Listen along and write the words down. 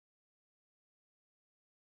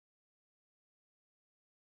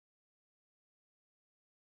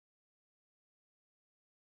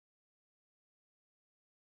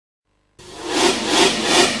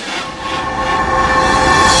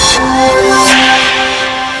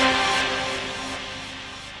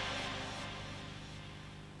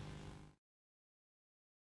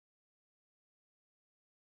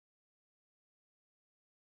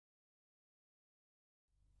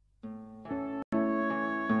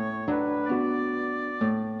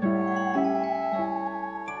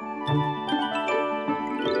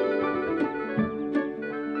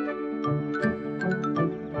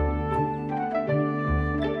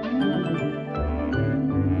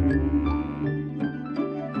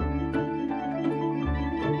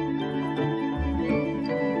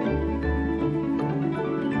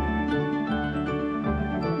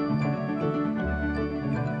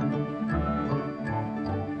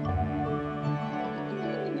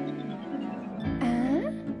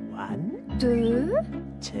2,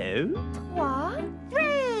 2, 3.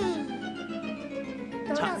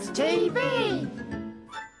 TOTS TV.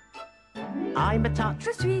 I'm a tot.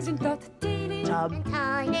 Je suis une tot. Tub. And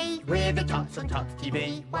tiny. We're the tots on TOTS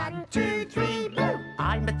TV. 1, 2, 3, blue.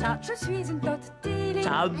 I'm a tot. Je suis une tot.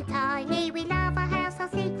 Tub. And tiny. We love our house, our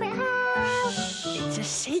secret house. It's a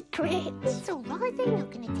secret. It's all right, they're not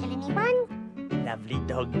going to tell anyone. Lovely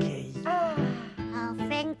donkey. Our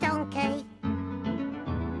friend Donkey.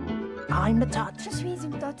 I'm a tot. Je suis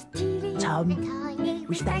une tot. Tub. And tiny.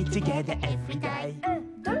 We stay together every day.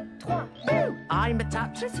 1, 2, 3, blue. I'm a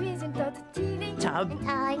tot. Je suis une tot. Tub. And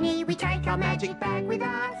tiny. We take our magic bag with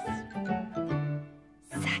us.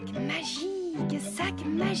 Sac magique, sac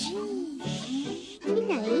magique.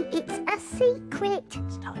 Tilly, it's a secret.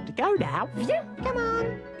 It's time to go now. Viens, Come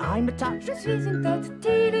on. I'm a tot. je suis une tot.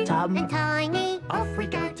 Tub. And tiny. Off we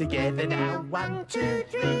go together now. 1, 2,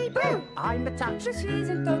 3, blue. I'm a tot. Je suis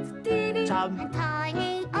une tot. Tub. And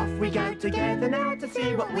tiny. Off we go together now to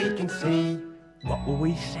see what we can see. What will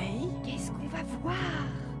we see? Qu'est-ce qu'on va voir?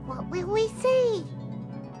 What will we see?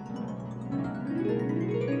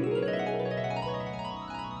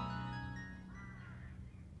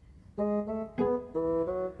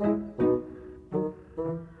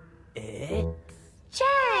 It's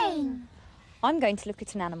Jane. I'm going to look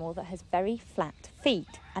at an animal that has very flat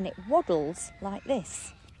feet and it waddles like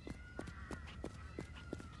this.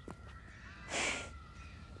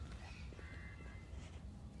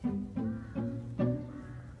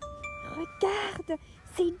 Regarde,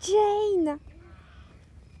 c'est Jane.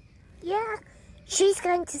 Yeah, she's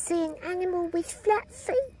going to see an animal with flat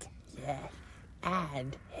feet. yes,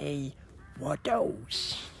 and he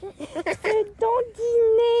waddles. C'est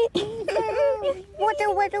dandiné.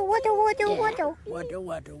 Waddle, waddle, waddle, waddle, waddle. Waddle,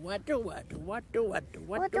 waddle, waddle, waddle, waddle, waddle,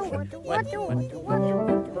 Waddle, waddle, waddle, waddle,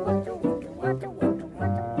 waddle,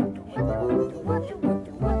 waddle,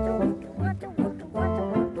 waddle,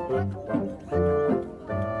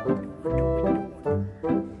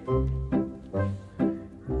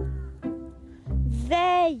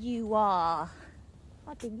 There you are.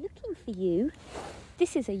 I've been looking for you.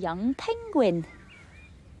 This is a young penguin.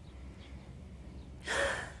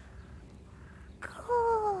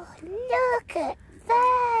 Oh, look at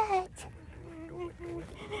that.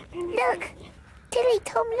 Look. Tilly,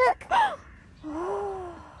 Tom, look.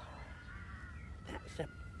 That's a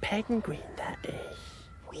penguin, that is.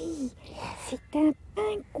 Oui, c'est un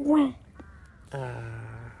pingouin.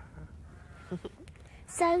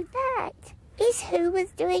 So that is who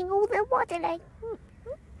was doing all the waddling.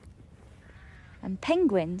 And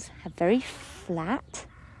penguins have very flat,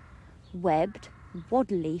 webbed,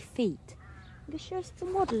 waddly feet. I'm going to show us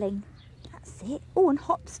some waddling. That's it. Oh, and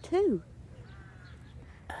hops too.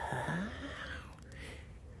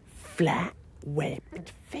 Flat,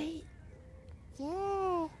 webbed feet.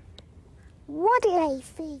 Yeah. Waddly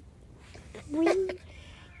feet. Oui.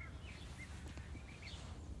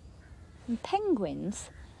 And penguins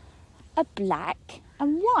are black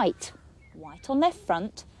and white. White on their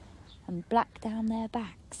front and black down their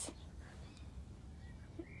backs.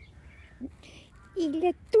 Il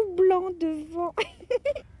est tout blanc devant.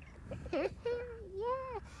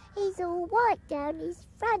 Yeah, he's all white down his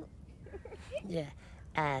front. Yeah,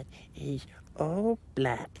 and he's all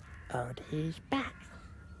black on his back.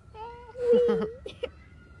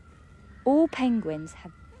 All penguins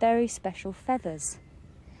have very special feathers.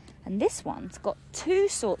 And this one's got two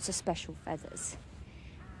sorts of special feathers.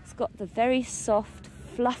 It's got the very soft,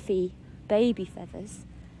 fluffy baby feathers.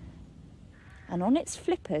 And on its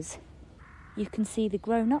flippers, you can see the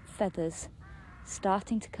grown-up feathers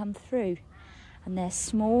starting to come through. And they're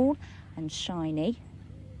small and shiny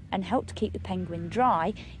and help to keep the penguin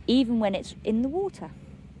dry even when it's in the water.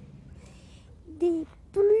 Des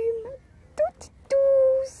plumes toutes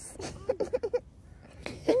douces.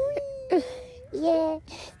 Yeah,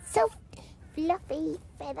 soft, fluffy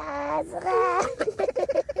feathers.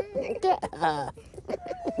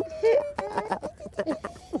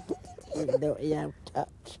 Naughty old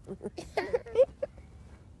touch.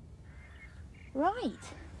 Right.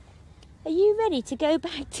 Are you ready to go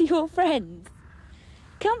back to your friends?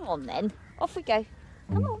 Come on then. Off we go.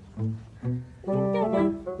 Come on. Go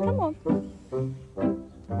now. Come on.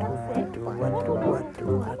 That's it.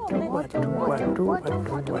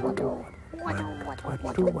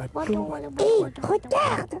 Et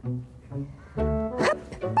regarde.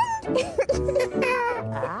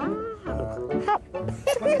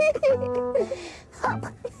 Hop.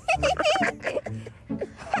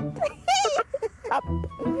 Hop. Hop.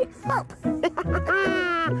 Hop.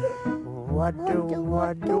 Waddle,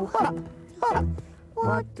 waddle, hop, hop.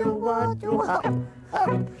 Waddle, waddle, hop, hop.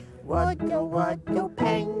 Waddle, waddle,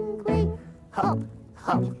 penguin. Hop,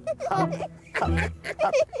 hop, hop, hop, hop,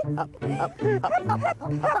 hop, hop, hop, hop, hop,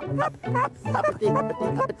 hop, hoppity,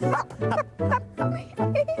 hoppity, hoppity, hop, hop, hop, hop,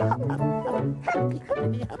 hop, hop.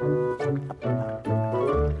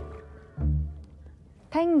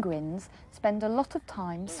 Penguins spend a lot of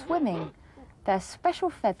time swimming. Their special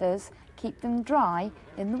feathers keep them dry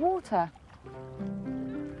in the water.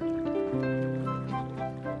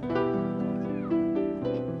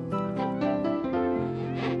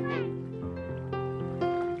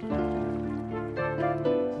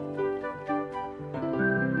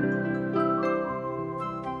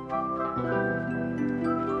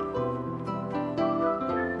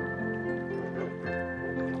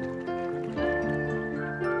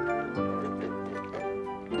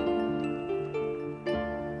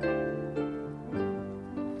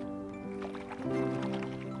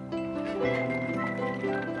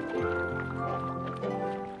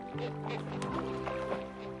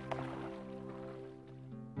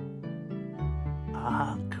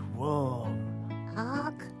 Ark warm,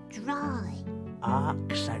 Ark dry.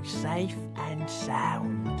 Ark so safe and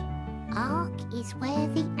sound. Ark is where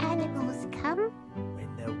the animals come.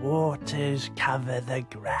 When the waters cover the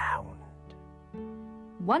ground.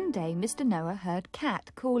 One day Mr. Noah heard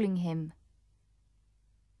Cat calling him.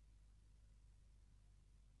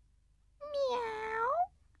 Meow.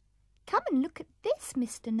 Come and look at this,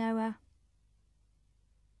 Mr. Noah.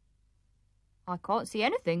 I can't see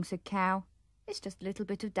anything, said Cow. It's just a little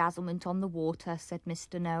bit of dazzlement on the water, said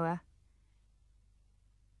Mr. Noah.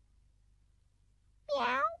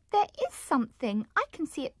 Meow, there is something. I can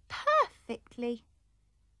see it perfectly.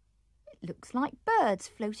 It looks like birds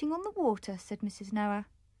floating on the water, said Mrs. Noah.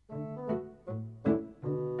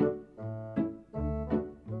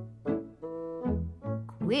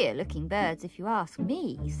 Queer-looking birds, if you ask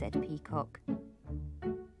me, said Peacock.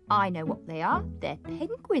 I know what they are. They're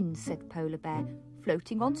penguins, said Polar Bear,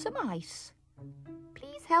 floating on some ice.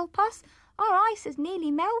 Please help us. Our ice has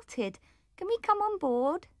nearly melted. Can we come on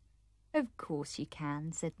board? Of course you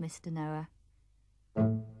can, said Mr. Noah.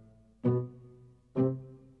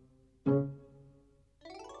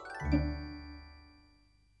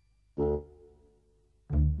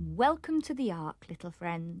 Welcome to the Ark, little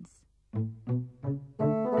friends.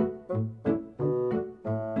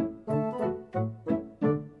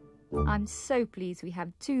 I'm so pleased we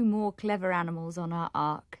have 2 more clever animals on our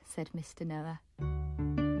Ark, said Mr. Noah.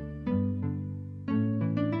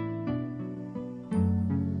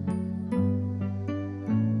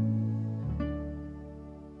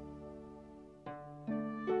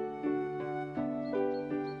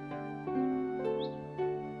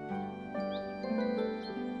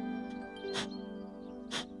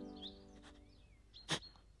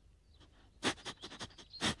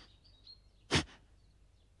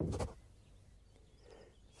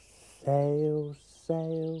 Sail,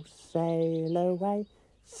 sail, sail away,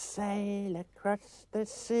 sail across the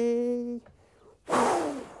sea.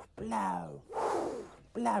 Blow,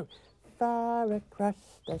 blow, far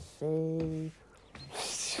across the sea.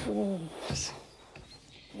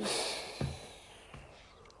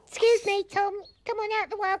 Excuse me, Tom. Come on out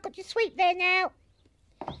the way. I've got to sweep there now.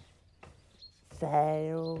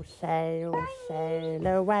 Sail, sail, sail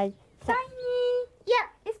away. Tiny, Yeah.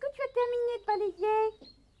 est-ce que tu as terminé de balayer?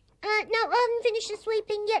 No, I haven't finished the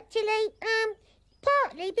sweeping yet, Tilly.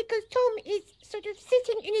 Partly because Tom is sort of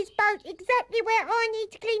sitting in his boat exactly where I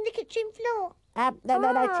need to clean the kitchen floor.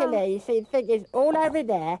 No, Tilly, you see, the thing is, all over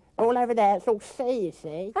there, it's all sea, you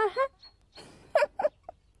see.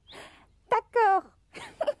 D'accord.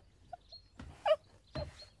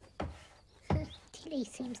 Tilly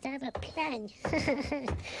seems to have a plan.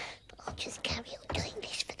 But I'll just carry on doing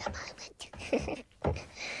this for the moment.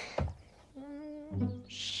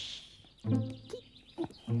 Shh.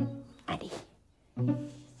 Annie.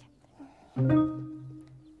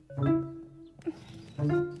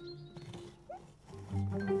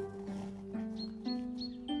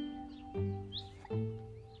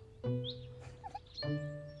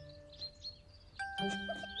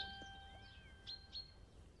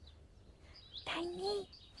 Tiny.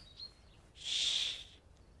 Chut.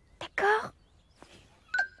 D'accord.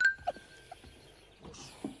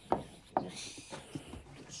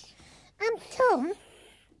 Tom,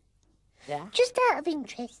 Yeah? just out of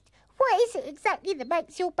interest, what is it exactly that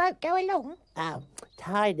makes your boat go along? Oh,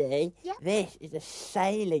 Tiny, Yeah. this is a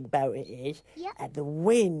sailing boat, it is. Yeah. And the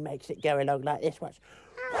wind makes it go along like this. Watch.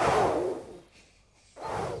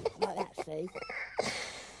 Like that, see?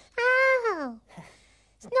 Oh,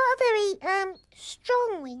 it's not a very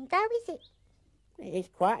strong wind, though, is it? It is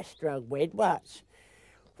quite a strong wind. Watch.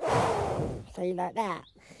 See, like that.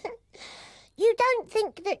 you don't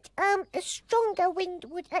think that a stronger wind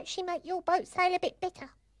would actually make your boat sail a bit better?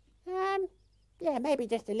 Yeah, maybe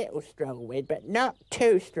just a little strong wind, but not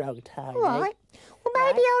too strong, Tiny. All right. Well,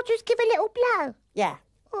 maybe I'll just give a little blow. Yeah.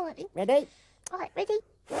 All right then. Ready? All right, ready?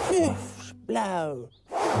 Blow.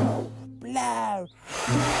 Blow.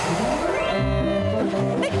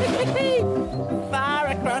 Far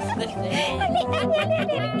across the sea.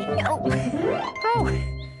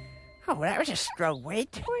 Oh, that was a strong wind.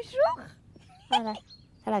 Bonjour. Hello.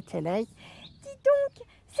 Hello, Tilly. Dis donc,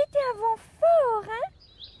 c'était un vent fort, hein?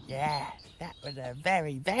 Yeah, that was a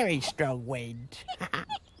very, very strong wind.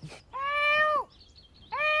 Help!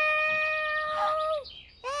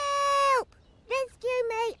 Help! Rescue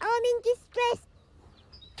me! I'm in distress.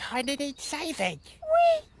 Tiny needs saving.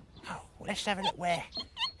 Oui, Oh, let's have a look where.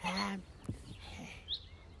 il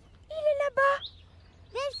est là-bas.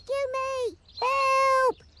 Rescue me!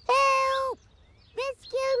 Help! Help!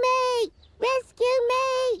 Rescue me! Rescue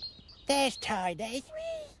me! There's Tiny.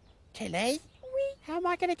 Oui, Tilly, oui. how am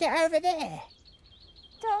I going to get over there?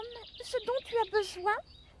 Tom, ce dont tu as besoin,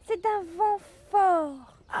 c'est d'un vent fort.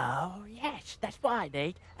 Oh, yes, that's what I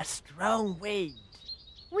need. A strong wind.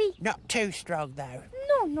 Oui. Not too strong, though.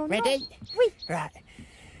 Non, non, Ready? non. Oui. Right.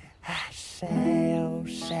 Sail,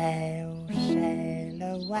 sail, sail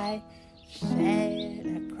away.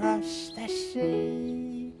 Sail across the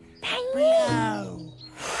sea. Blow.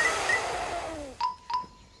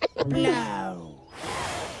 Blow.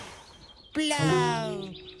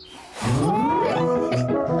 Blow.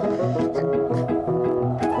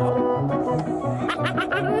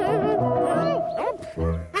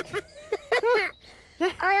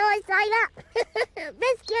 Aye, sailor.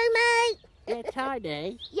 Rescue me! Yeah,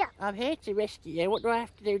 Tiny. Yeah. I'm here to rescue you. What do I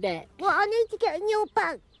have to do next? Well, I need to get in your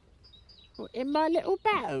boat. In my little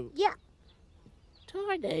boat? Yeah.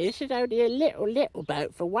 Tiny, this is only a little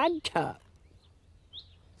boat for one top.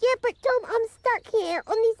 Yeah, but Tom, I'm stuck here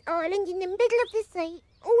on this island in the middle of the sea,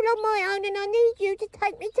 all on my own, and I need you to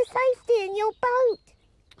take me to safety in your boat.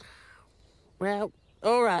 Well,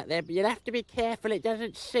 all right then, but you'll have to be careful it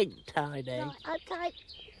doesn't sink, Tiny. Right, okay.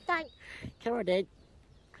 Thanks. Come on in.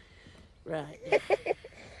 Right.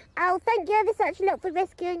 Oh, thank you ever such a lot for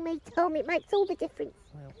rescuing me, Tom. It makes all the difference.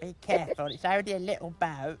 Well, be careful. It's only a little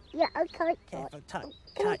boat. Yeah, okay. Careful. Right.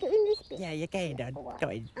 Can I get in this bit? Yeah, you're getting on. All right. Go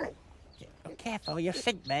in. Oh, careful, you'll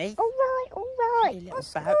sink me. All right, all right. You little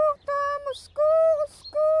boat. Tom, au secours, au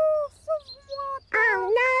secours, sauve-moi.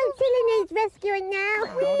 Oh, no, Tilly needs rescuing now.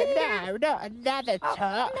 Oh, no, not another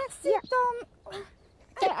tot. Merci, Yeah. Tom.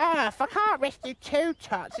 Get off. I can't rescue two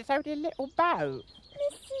tots. It's only a little boat.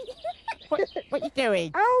 Merci. What you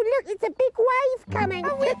doing? Oh, look, it's a big wave coming.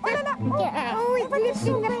 Get off. Oh, it's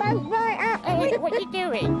lifting the boat right up. Hey, what you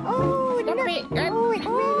doing? Oh, Stop look. it. Oh, it's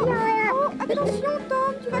really high up. Attention,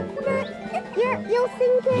 Tom, tu vas couler. Yeah, you're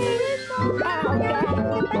sinking. Oh, no.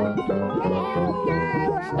 Oh, no.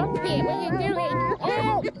 Stop it. What are you doing?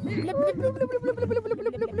 Oh.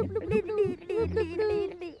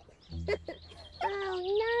 Oh,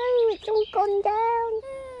 no, it's all gone down.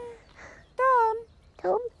 Tom,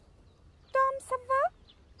 Tom, Tom, ça va?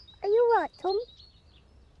 are you right, Tom?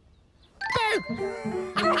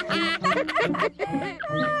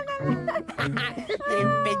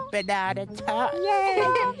 You big banana tot.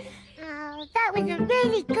 Yeah. Oh, that was a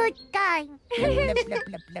really good game. Blub, blub,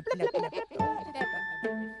 blub, blub, blub,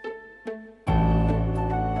 blub.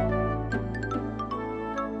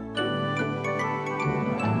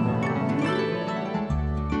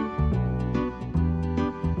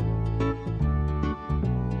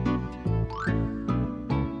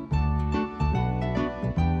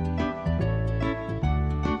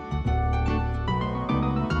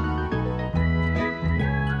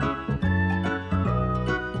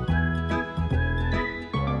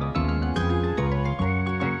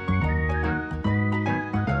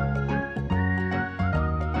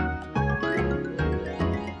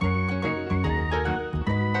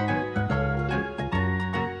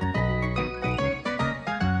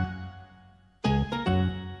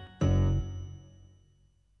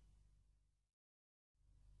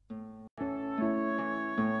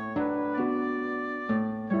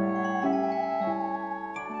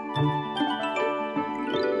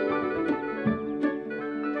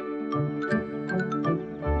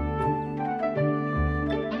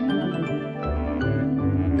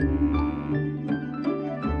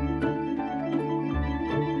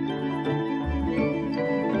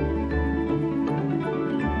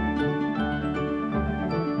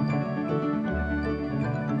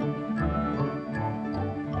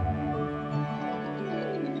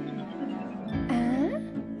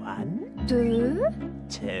 Deux,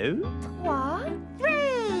 Two. trois.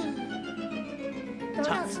 Three.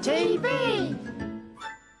 TOTS TV.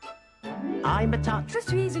 I'm a tot. Je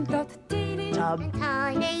suis une tot télé. Tom. And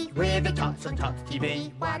Tiny. We're the tots on TOTS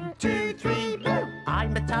TV. 1, 2, 3, boo.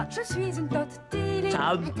 I'm a tot. Je suis une tot télé.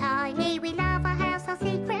 Tom. And Tiny, we love our house, our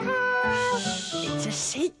secret house. It's a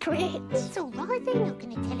secret. It's all right, they're not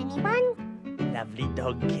going to tell anyone. Lovely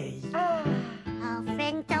donkey. Our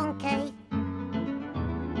friend Donkey.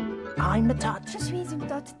 I'm a tot. Je suis une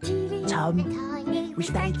tot télé. Tom. Tiny. We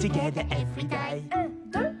stay together every day. 1,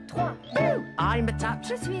 2, 3, boo. I'm a tot.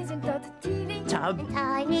 Je suis une tot télé. Tom.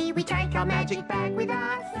 Tiny, we take our magic bag with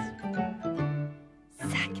us.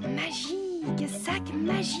 Sac magique, sac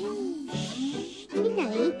magique.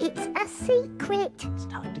 Tilly, it's a secret. It's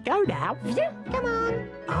time to go now. Viens, Come on.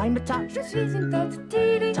 I'm a tot. je suis une tot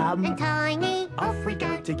télé. Tom. And Tiny. Off we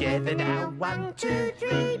go together now. 1, 2,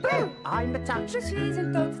 3, boo. I'm a tot. Je suis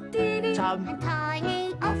une tot télé. Tom. And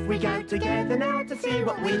Tiny. Off we go together now to see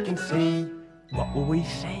what we can see. What will we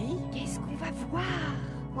see? Qu'est-ce qu'on va voir?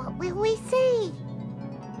 What will we see?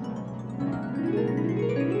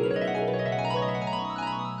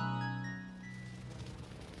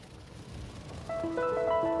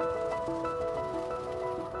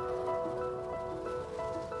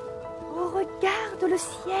 Oh, regarde le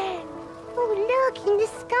ciel. Oh, look in the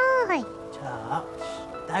sky. Tots.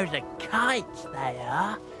 Those are kites, they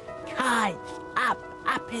are. Kites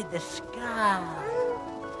up in the sky.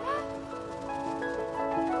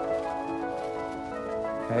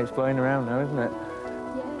 Okay, it's blowing around now, isn't it?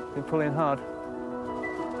 Yeah. You're pulling hard.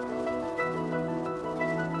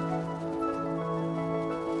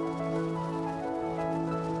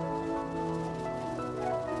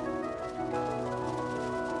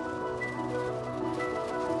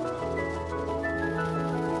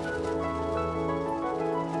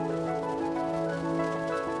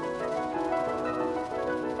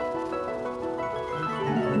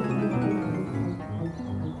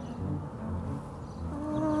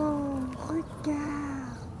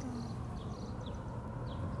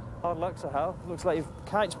 Hard luck, Sahel. Looks like your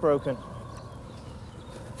kite's broken.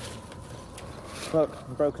 Look,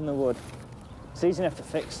 I've broken the wood. It's easy enough to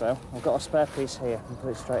fix, though. I've got a spare piece here and put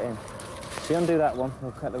it straight in. So you undo that one,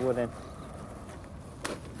 we'll cut the wood in.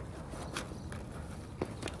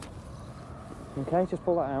 Okay, just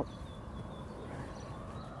pull that out.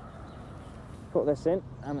 Put this in,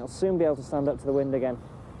 and it'll soon be able to stand up to the wind again.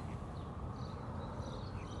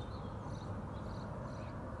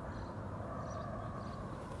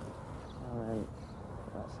 And then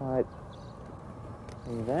that side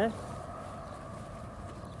in there.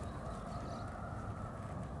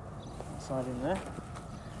 That side in there.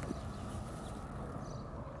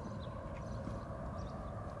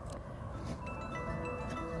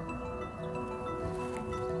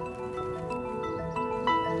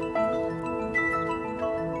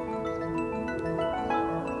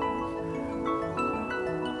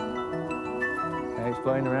 It's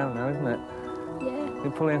blowing around now, isn't it? Yeah.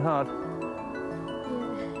 You're pulling hard.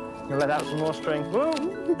 You let out some more string. Whoa!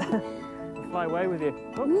 I'll fly away with you.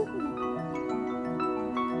 Oh.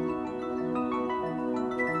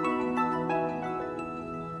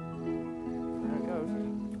 There it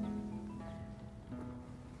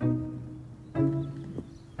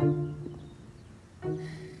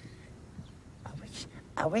goes.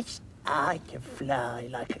 I wish I could fly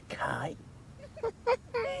like a kite.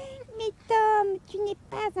 Mais Tom, tu n'es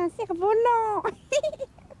pas un cerf-volant.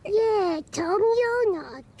 Yeah, Tom, you're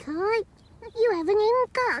not a kite. You haven't even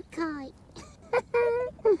got a kite.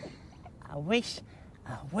 I wish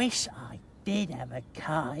I did have a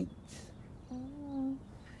kite.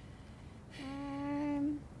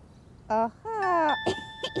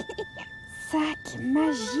 Sac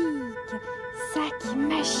magique, sac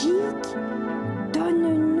magique,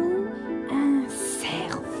 donne-nous un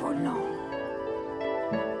cerf-volant.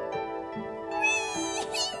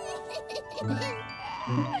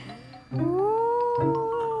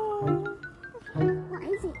 What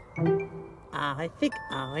is it? I think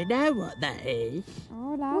I know what that is.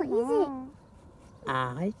 Oh là What is it?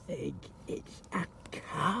 I think it's a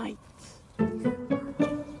kite.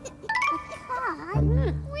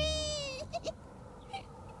 Kite?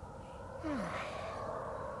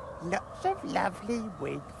 Lots of lovely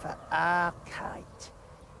wind for our kite.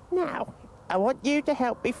 Now, I want you to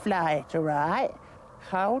help me fly it, all right?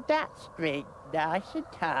 Hold that string nice and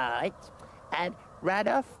tight and run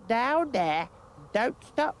off down there. Don't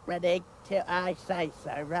stop running till I say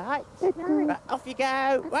so, right? Right, off you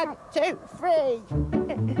go. 1, 2, 3.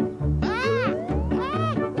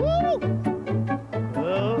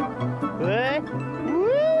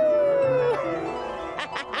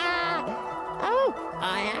 Oh,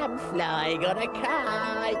 I am flying on a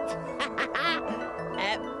kite.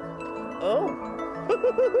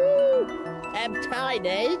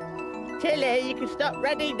 Tiny, Tilly, you can stop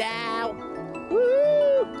running now.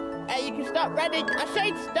 Woo! You can stop running. I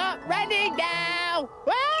said stop running now.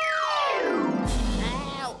 Woo!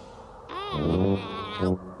 Ow!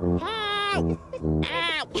 Ow! Ow!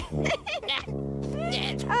 Ow!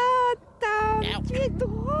 Oh, Tom, tu es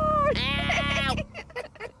drôle. Ow!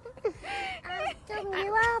 Tom,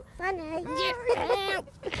 you are funny.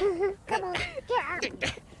 Come on, get up.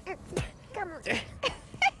 Come on.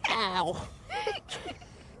 Ow!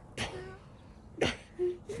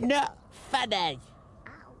 Not funny.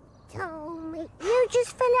 Tom, you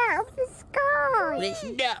just fell out of the sky. It's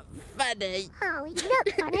not funny. Oh, it's not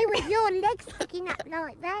funny with your legs sticking up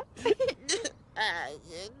like that. Oh,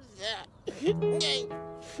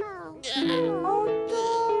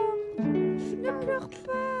 Tom, ne pleure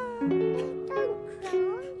pas. Don't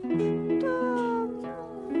cry. Tom.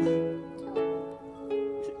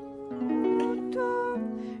 Oh, Tom,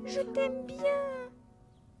 je t'aime bien.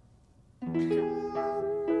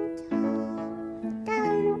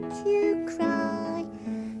 Don't you cry.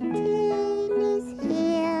 Tilly's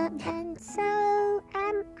here and so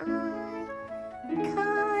am I.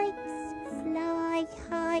 Kites fly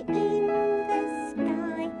high in the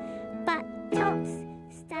sky, but tots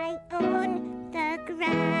stay on the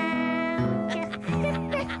ground.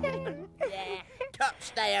 Top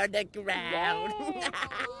stay on the ground.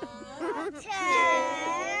 2,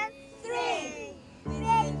 3. This is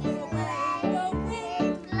the way the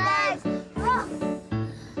wind blows.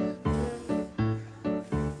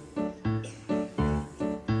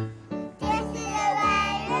 This is the way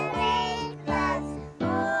the wind blows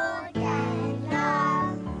all day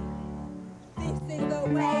long. This is the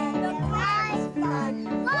way the kites fly.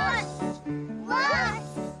 Wash,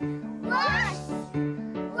 wash, wash, wash,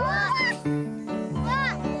 wash. The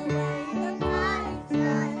way the kites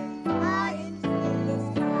fly, flying through the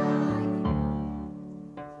sky.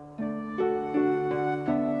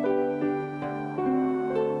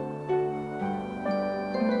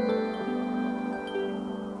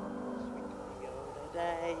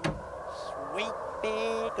 Day, sweet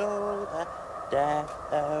big all the day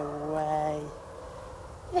away.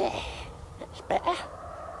 There, that's better.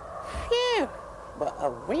 Phew, what a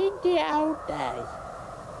windy old day.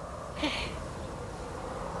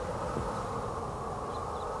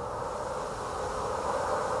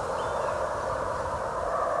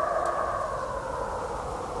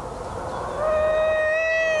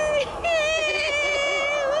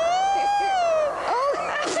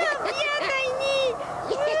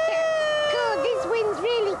 God, this wind's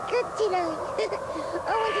really good today. I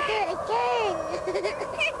want to do it again.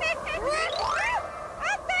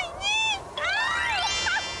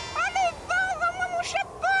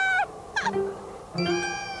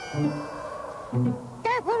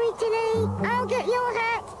 Don't worry, Tilly. I'll get your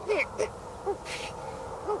hat.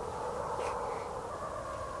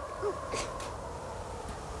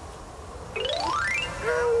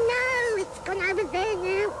 Oh no, it's gone over there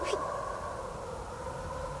now.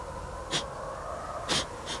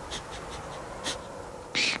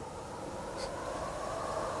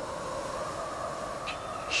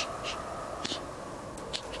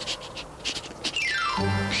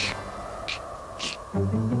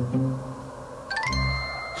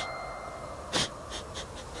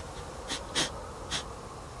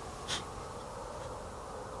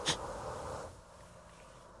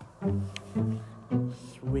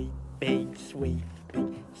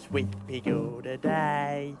 Sweet pig all the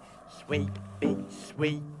day. Sweet pig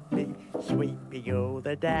all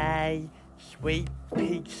the day. Sweet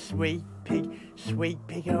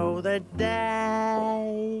pig all the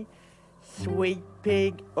day. Sweet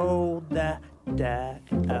pig all the dirt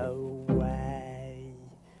away.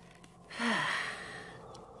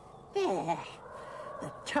 There,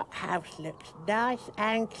 the top house looks nice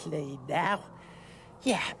and clean now.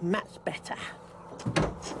 Yeah, much better.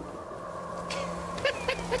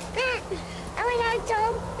 Oh, hello,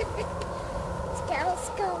 Tom. Let's get our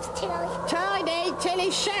skulls, Tilly. Tiny,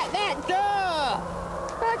 Tilly, shut that door!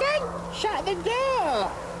 Pardon? Shut the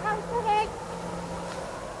door! Oh, sorry.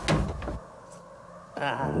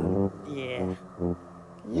 Oh, dear.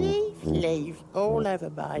 Leaves all over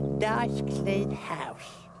my nice, clean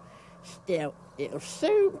house. Still, it'll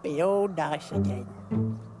soon be all nice again.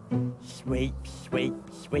 Sweet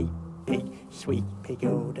pig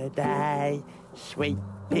all the day. Sweet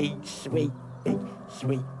pig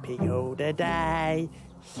all the day.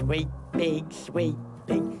 Sweet pig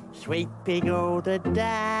all the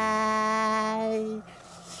day.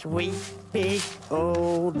 Sweet pig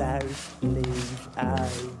all those leaves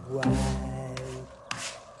away.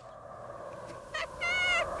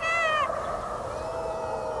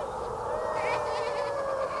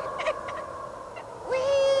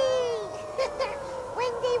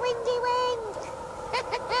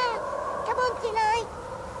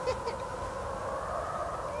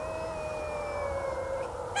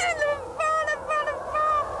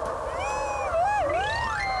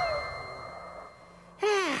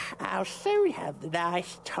 have the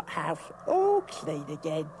nice tot house all clean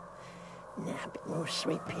again. Now a bit more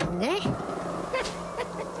sweeping there.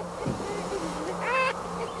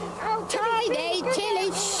 Oh, Tiny,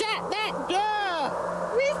 Tilly, shut that door!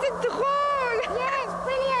 oui, c'est drôle! Yes,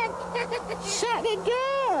 brilliant! Shut the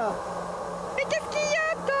door! Mais qu'est-ce qu'il y a,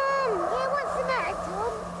 Tom? Yeah, what's the matter,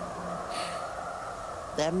 Tom?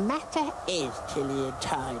 The matter is, Tilly and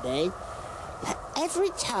Tiny, that every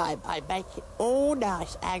time I make it all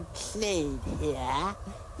nice and clean here,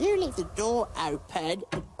 you leave the door open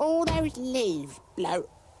and all those leaves blow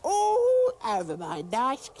all over my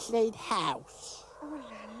nice clean house. Oh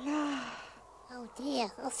la la! Oh dear,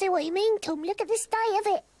 I see what you mean, Tom. Look at the state of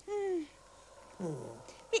it.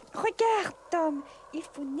 Mais regarde, Tom, il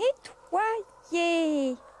faut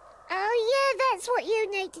nettoyer. Oh yeah, that's what you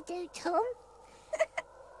need to do, Tom.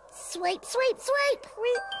 Sweep, sweep, sweep.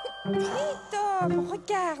 Oui. Oui, Tom,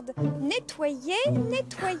 regarde. Nettoyer,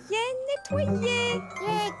 nettoyer, nettoyer.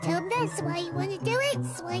 Yeah, Tom, that's the way you want to do it.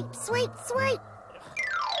 Sweep, sweep, sweep.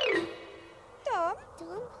 Tom,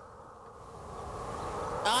 Tom?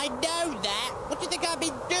 I know that. What do you think I've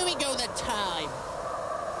been doing all the time?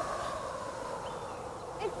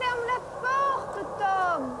 et ferme la porte,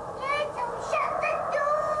 Tom. Hey, Tom, shut the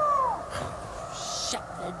door. Shut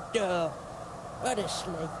the door.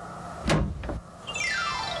 Honestly.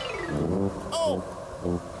 Oh!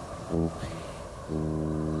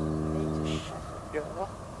 Need to shut the door.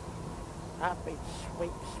 I've been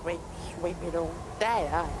sweeping all day,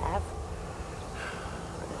 I have.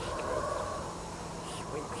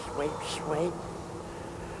 Honestly.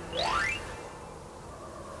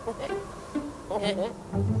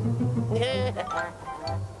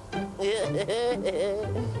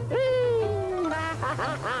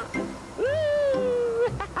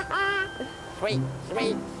 Sweep.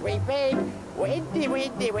 Sweeping. Windy.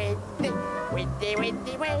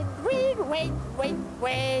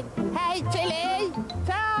 Wind. Hey, Tilly!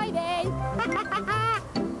 Tiny!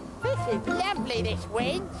 This is lovely, this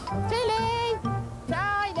wind. Tilly!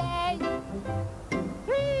 Tiny!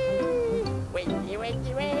 Windy.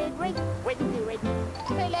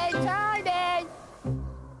 Tilly, Tiny!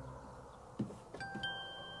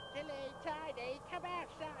 Tilly, Tiny, come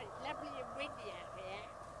outside. It's lovely and windy out here.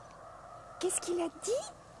 qu'est-ce qu'il a dit?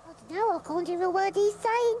 I don't know, I can't hear a word he's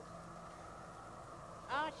saying.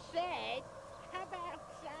 I said, come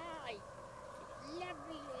outside. It's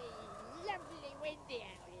lovely windy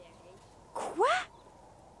out here. Quoi?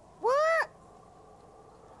 What?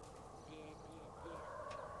 Dear.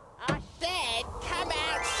 I said, come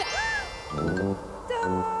outside.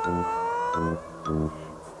 Tom,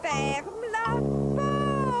 ferme la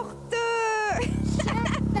porte.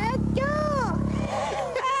 The door.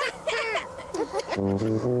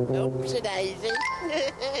 Oops, Daisy.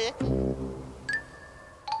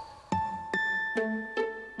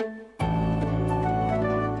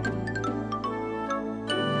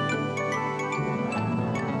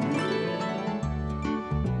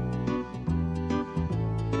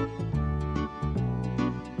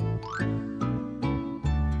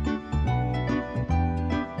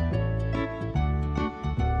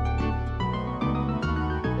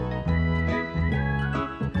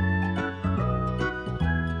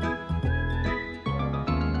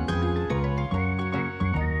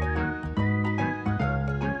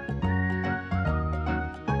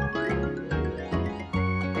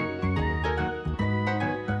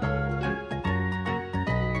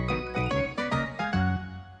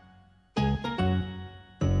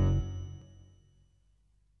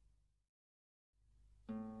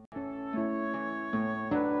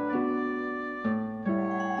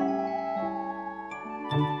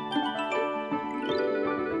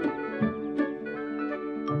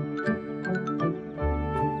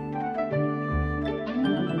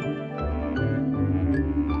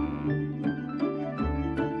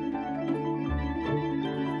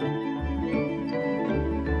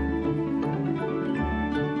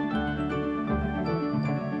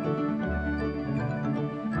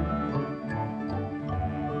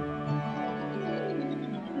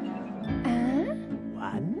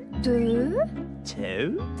 Deux,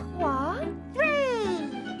 2, trois, 3.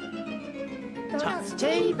 TOTS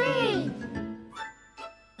TV.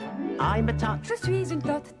 I'm a tot. je suis une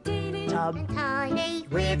tot télé. Tom. Tiny.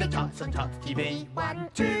 We're the tots on TOTS TV. 1,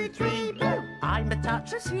 2, 3, blue. I'm a tot.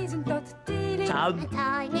 Je suis une tot télé. Tom.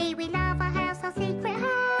 Tiny, we love our house, our secret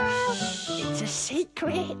house. It's a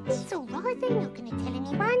secret. It's all right, they're not going to tell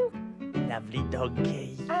anyone. Lovely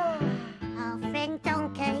donkey. Ah, Our friend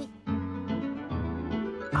Donkey.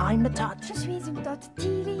 I'm a tot. je suis une tot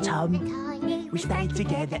télé. Tom. Tiny, We stay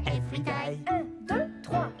together every day. Un, deux,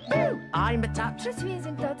 trois, bouh. I'm a Tot. Je suis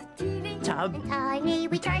une TOTS TV. Tom And Tiny,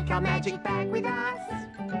 we take our magic bag with us.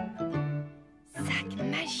 Sac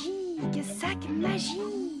magique, sac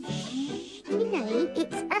magique. Tilly,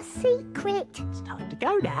 it's a secret. It's time to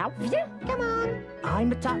go now. Come on.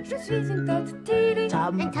 I'm a Tot. Je suis une TOTS TV.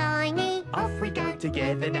 Tom, And Tiny, off we go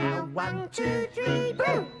together now. 1, 2, 3,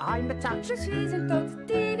 boom! I'm a Tot. Je suis une TOTS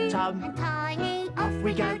TV. Tom, and Tiny, off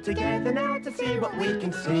we go together now to see what we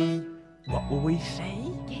can see. What will we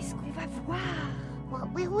see? Qu'est-ce qu'on va voir? what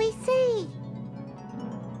will we see?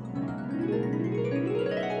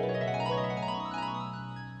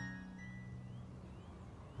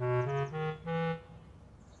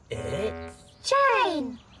 It's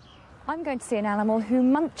Jane! I'm going to see an animal who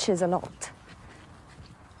munches a lot.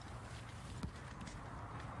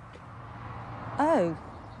 Oh,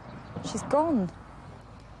 she's gone.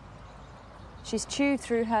 She's chewed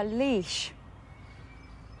through her leash.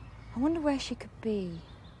 I wonder where she could be.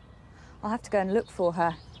 I'll have to go and look for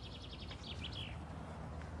her.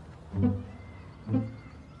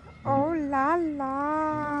 Oh la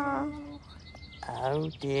la. Oh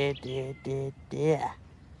dear, dear, dear, dear.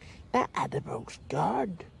 That animal's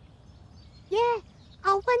gone. Yeah,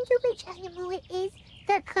 I wonder which animal it is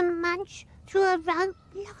that can munch through a rope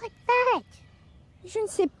like that. Je ne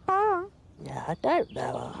sais pas. Yeah, I don't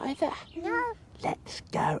know either. No. Let's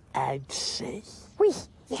go and see. Oui.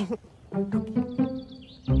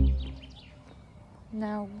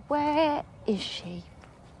 Now, where is she?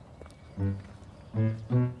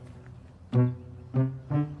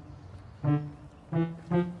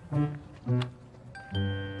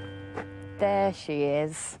 There she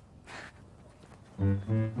is.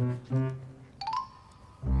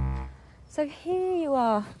 So here you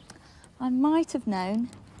are. I might have known.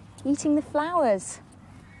 Eating the flowers.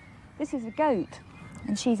 This is a goat,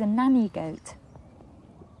 and she's a nanny goat.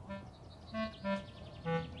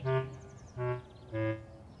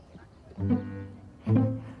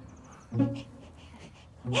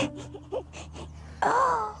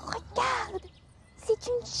 Oh, regarde. C'est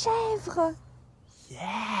une chèvre.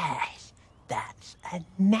 Yes, that's a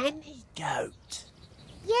nanny goat.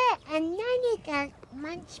 Yeah, a nanny goat.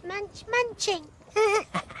 Munch, munch, munching.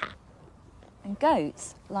 And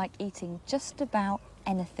goats like eating just about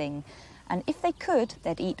anything. And if they could,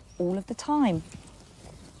 they'd eat all of the time.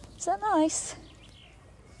 Is that nice?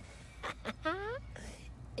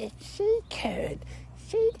 If she could,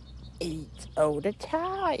 she'd eat all the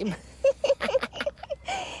time.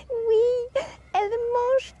 Oui, elle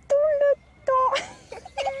mange tout le temps.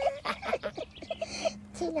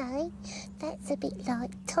 Tilly, that's a bit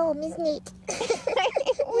like Tom, isn't it?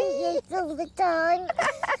 He eats all the time.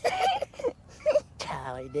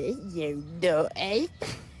 Tiny, you naughty.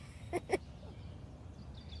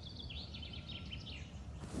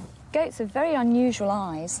 Goats have very unusual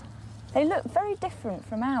eyes. They look very different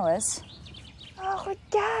from ours. Oh,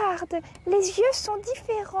 regarde. Les yeux sont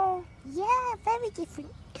différents. Yeah, very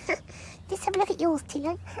different. Let's have a look at yours,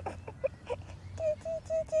 Tilly.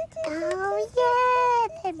 Oh, yeah,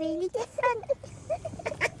 they're really different.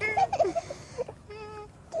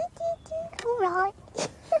 All right.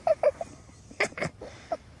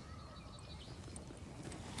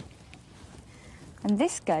 And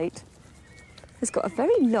this goat has got a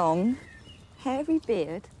very long, hairy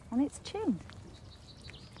beard on its chin.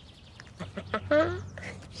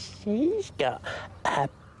 She's got a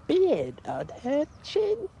beard on her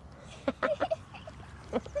chin.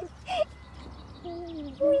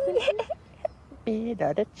 Beard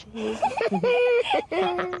on her chin.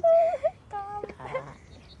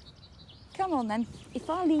 Come on then. If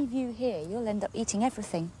I leave you here, you'll end up eating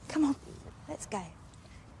everything. Come on, let's go.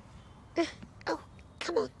 Oh,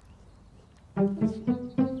 come on.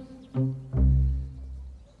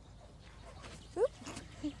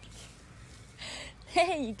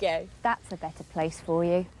 There you go. That's a better place for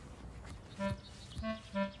you.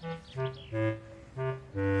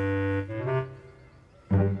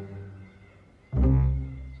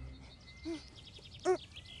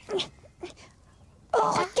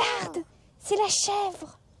 Oh, regarde. C'est la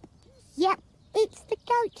chèvre. Yep, it's the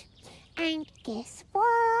goat. And guess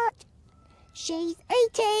what? She's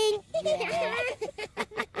eating.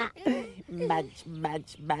 Munch,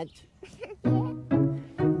 munch, munch.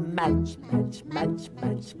 Munch, munch, munch,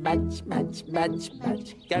 munch, munch, munch, munch,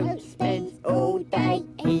 munch. Goat spends all day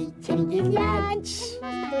eating his lunch.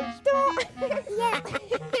 Yeah.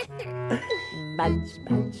 Munch,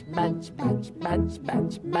 munch, munch, munch, munch,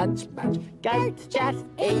 munch, munch, munch. Goats just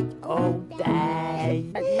eat all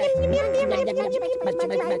day.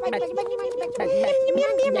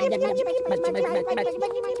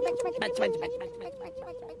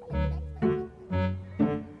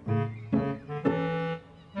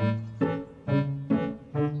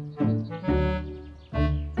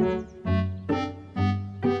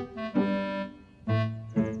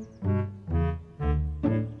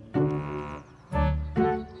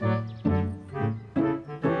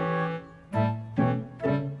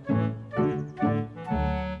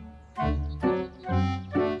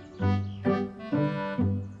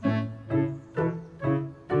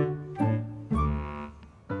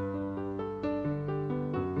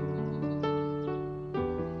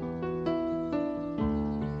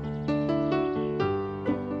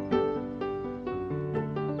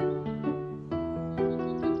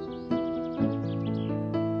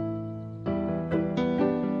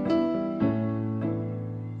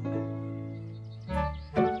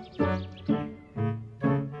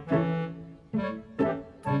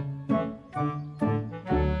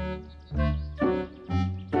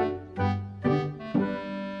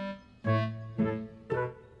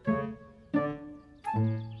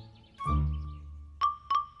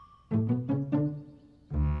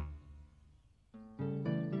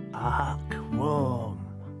 Ark warm.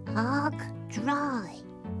 Ark dry.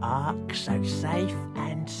 Ark so safe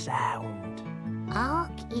and sound.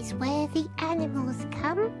 Ark is where the animals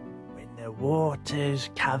come. When the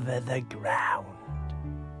waters cover the ground.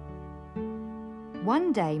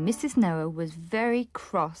 One day, Mrs. Noah was very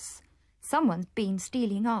cross. Someone's been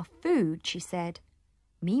stealing our food, she said.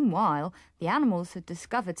 Meanwhile, the animals had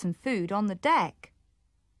discovered some food on the deck.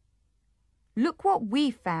 Look what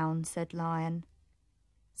we found, said Lion.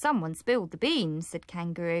 Someone spilled the beans, said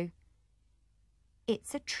Kangaroo.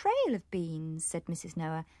 It's a trail of beans, said Mrs.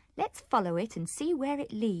 Noah. Let's follow it and see where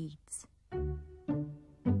it leads.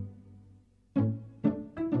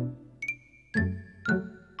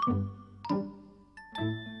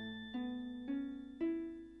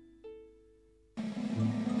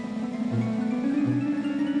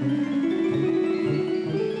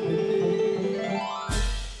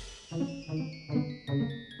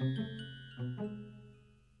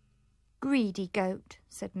 Greedy goat,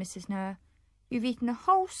 said Mrs. Noah. You've eaten a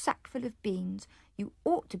whole sack full of beans. You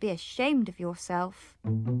ought to be ashamed of yourself.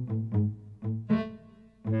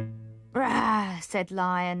 Rah, said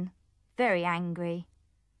Lion, very angry.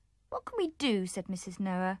 What can we do, said Mrs.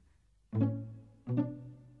 Noah.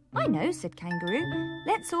 I know, said Kangaroo.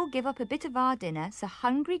 Let's all give up a bit of our dinner so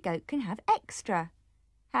Hungry Goat can have extra.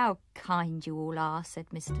 How kind you all are, said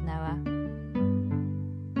Mr. Noah.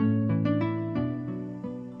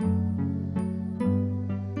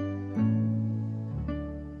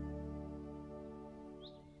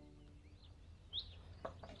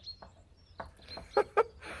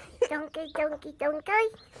 Donkey.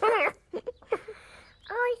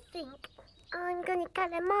 I think I'm going to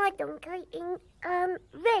colour my donkey in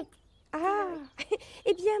red. Ah,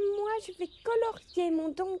 eh bien moi je vais colorier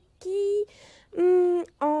mon donkey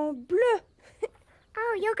en bleu.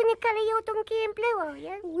 Oh, you're going to colour your donkey in blue, are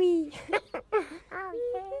you? Oui. Oh,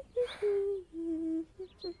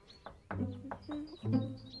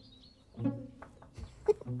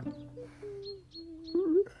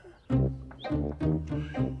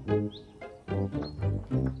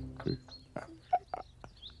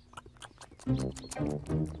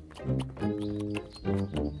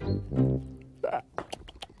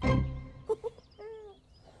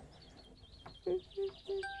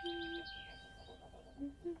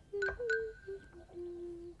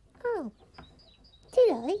 Oh,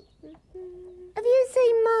 did I? Have you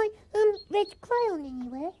seen my red crayon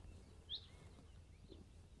anywhere?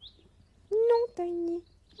 Non, Tiny.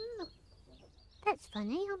 Oh, that's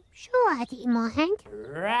funny. I'm sure I had it in my hand.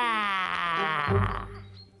 Rah!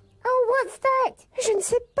 Oh, what's that? Je ne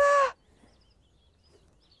sais pas.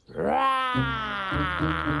 Rah!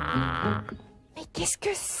 Mais qu'est-ce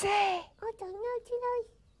que c'est? I don't know, did I?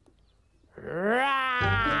 Rah!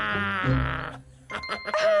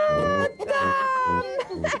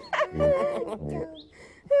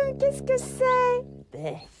 Qu'est-ce que c'est?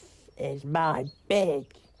 This is my big,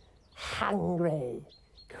 hungry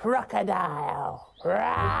crocodile.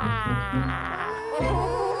 Rah!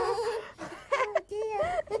 Oh,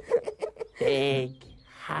 dear. Big,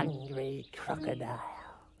 hungry crocodile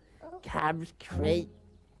comes creeping.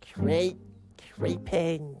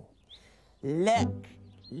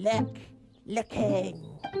 Looking.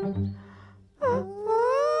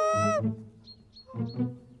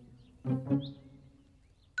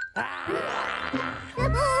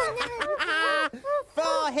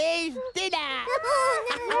 For his dinner.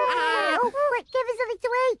 Oh, quick, give him something to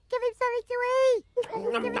eat. Give him something to eat.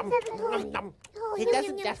 He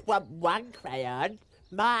doesn't just want one crayon.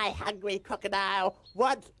 My hungry crocodile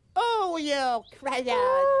wants all your crayons.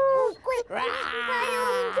 Oh, quick, Rah!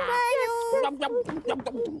 crayons.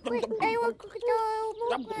 Quick, I want crocodile.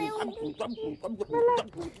 More crayons.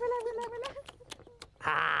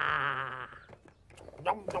 Ah.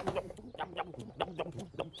 Oh,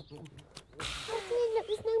 look,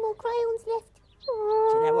 there's no more crayons left. Do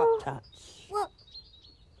you know what, Tots? What?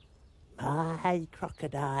 My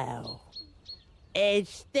crocodile is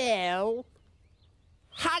still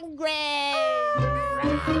hungry. Oh,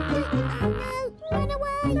 no. Run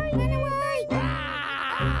away. Run away.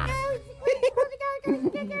 Rah! No, crocodile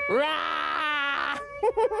doesn't get out. Rah!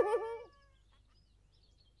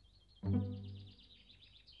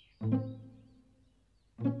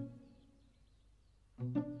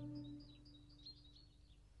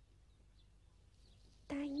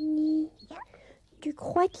 Tiny, tu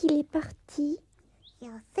crois qu'il est parti? Yeah,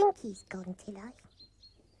 I think he's gone, Tilly.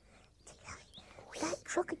 That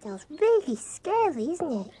crocodile's really scary,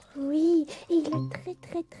 isn't it? Oui, et il a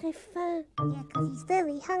très faim. Yeah, because he's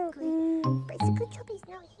very hungry. But it's a good job he's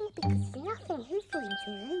not here because there's nothing here for him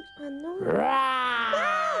to eat. Ah non. Rah!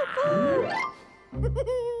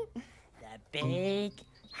 big,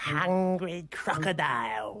 hungry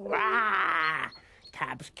crocodile. Rah!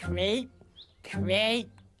 Cubs creep, creep,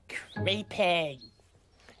 creeping.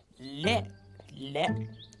 Look, look,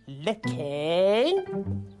 looking.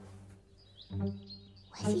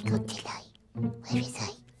 Where's he gone, Tilly? Where is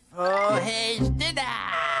he? For his dinner.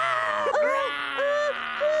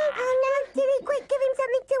 Oh no, Tilly, quick, give him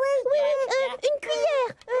something to eat. Une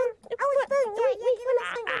cuillère. Oh, a spoon.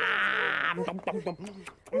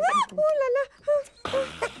 Oh là là.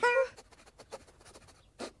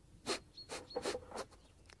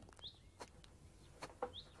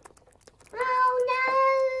 Oh no!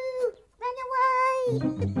 Run away!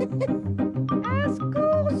 Ah,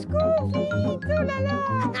 secours, secours, vite. Oh là là.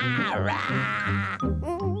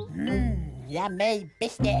 Yummy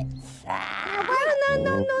biscuits. Non,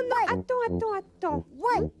 non, non, non. Attends.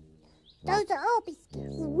 Wait, those are our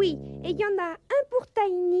biscuits. Oui, et il y en a un pour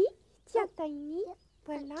Tiny. Tiens, Tiny.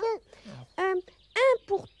 Voilà. Un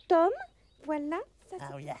pour Tom. Voilà. Ça,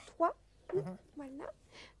 c'est Oh, yeah. toi. Voilà.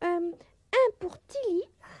 Un pour Tilly.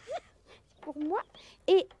 C'est pour moi.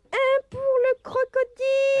 Et un pour le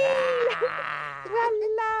crocodile.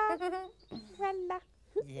 Voilà.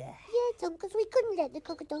 Yeah. Yeah, Tom, because we couldn't let the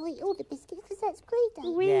crocodile eat all the biscuits because that's greedy.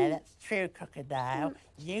 Oui. Yeah, that's true, crocodile.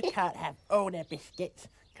 You can't have all the biscuits,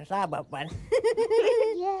 because I want one.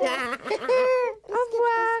 Yeah. Au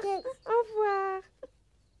revoir. Biscuits. Au revoir.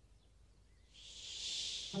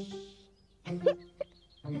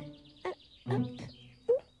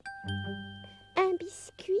 Un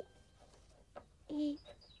biscuit et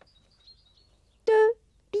 2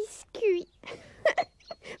 biscuits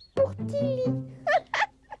pour Tilly.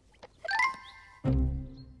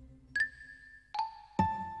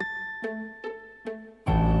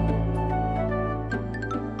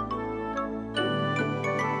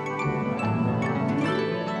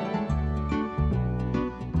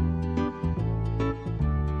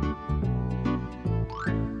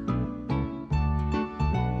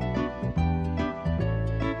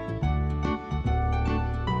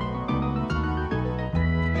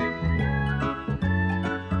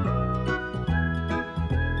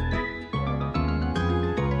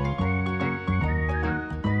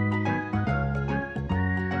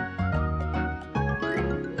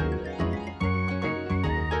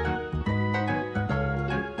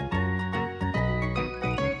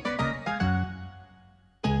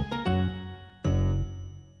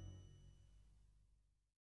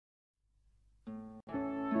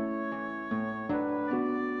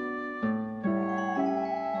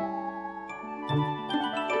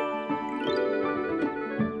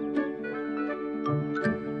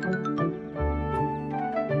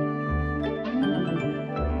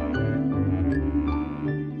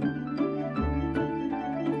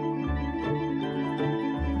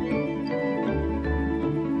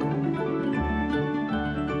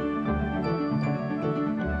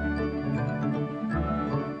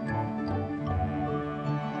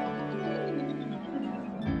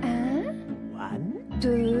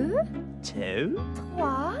 Two.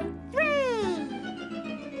 3.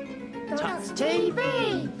 TOTS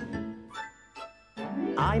TV.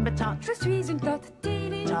 I'm a tot. Je suis une totte.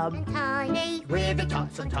 Tom. Tiny. We're the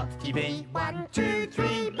tots on TOTS TV. 1, 2,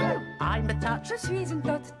 3, blue. I'm a tot. Je suis une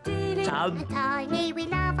totte. Tom. Tiny, we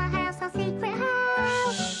love our house, our secret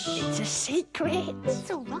house. It's a secret.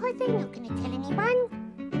 It's all right, they're not going to tell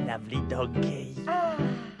anyone. Lovely donkey.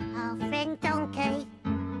 Our friend Donkey.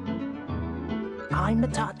 I'm a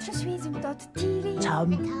tot. Je suis une totte.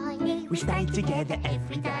 Tom. Tiny, We stay together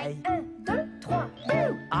every day. 1, 2, 3,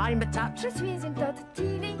 blue. I'm a tot. Je suis une totte.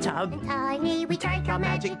 Tom. Tiny, we Take our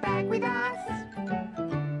magic bag with us.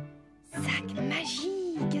 Sac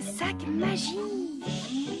magique, sac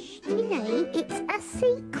magique. Tilly, it's a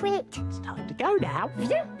secret. It's time to go now.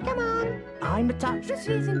 Viens, Come on. I'm a tot. je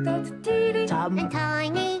suis une totte. Tom. And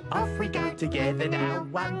Tiny, Off we go together now.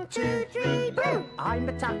 1, 2, 3, blue. I'm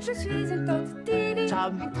a tot. Je suis une totte.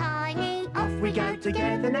 Tom. and Tiny, Off we go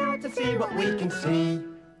together now to see what we can see.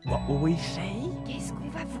 What will we see? Qu'est-ce qu'on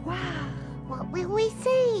va voir? what will we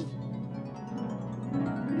see?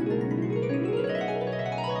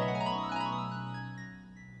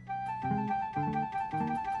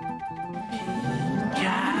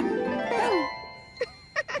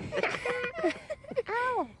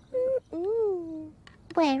 Oh, Ooh.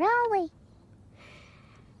 where are we?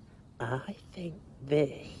 I think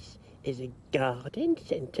this is a garden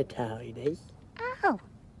centre, Tiny. Oh,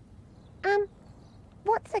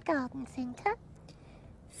 what's a garden centre?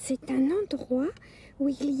 C'est un endroit où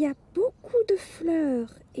il y a beaucoup de fleurs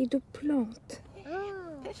et de plantes.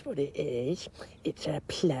 Oh, That's what it is. It's a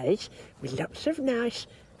place with lots of nice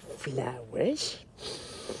flowers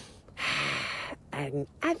and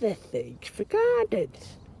other things for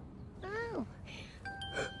gardens. Oh.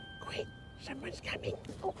 Quick, someone's coming.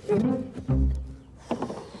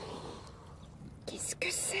 Qu'est-ce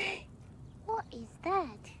que c'est? What is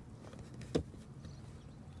that?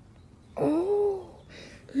 Oh,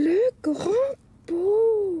 le grand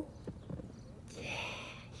pot.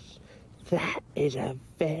 That is a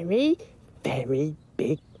very, very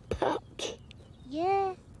big pot.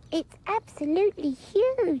 Yeah, it's absolutely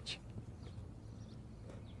huge.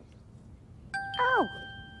 Oh,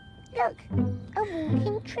 look, a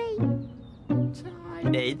walking tree.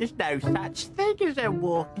 Tiny, there's no such thing as a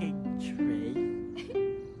walking tree.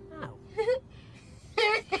 Oh.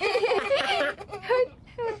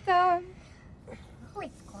 Oh,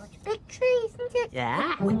 it's quite a big tree, isn't it?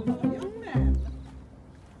 Yeah. Young man,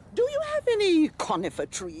 do you have any conifer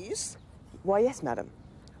trees? Why, yes, madam.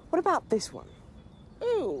 What about this one?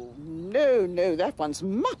 Oh, no, that one's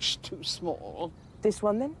much too small. This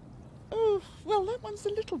one, then? Oh, well, that one's a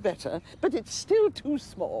little better, but it's still too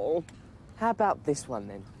small. How about this one,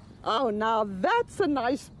 then? Oh, now that's a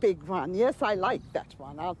nice big one. Yes, I like that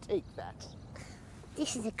one. I'll take that.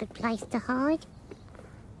 This is a good place to hide.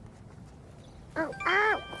 Oh,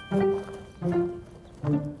 ow!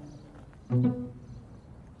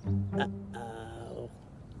 Uh-oh.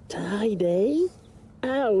 Tiny?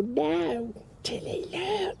 Oh, no. Tilly,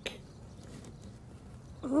 look.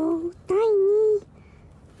 Oh, Tiny.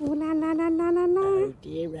 Oh, la, la, la, la, la, la. Oh,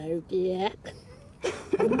 dear, oh, dear.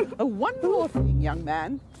 Oh, one more thing, young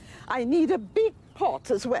man. I need a big pot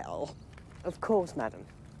as well. Of course, madam.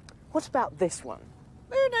 What about this one?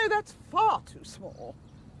 Oh, no, that's far too small.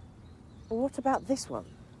 Well, what about this one?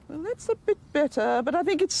 Well, that's a bit better, but I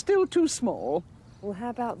think it's still too small. Well, how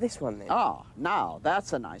about this one, then? Ah, now,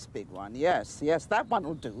 that's a nice big one. Yes, that one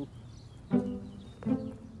will do.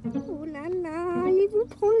 Oh là là, il vous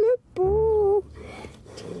prend le pot.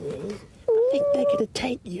 Tilly, I think they're going to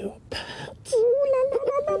take your pot. Oh là là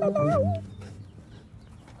là là là là.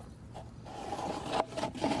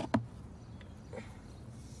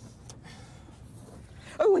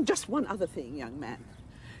 Oh, and just one other thing, young man.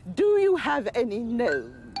 Do you have any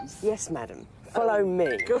gnomes? Yes, madam. Follow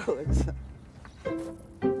me. Good.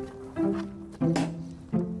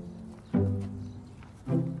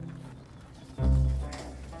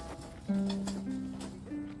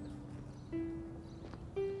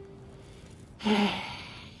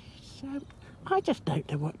 So, I just don't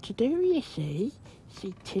know what to do, you see.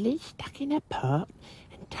 See, Tilly's stuck in a pot,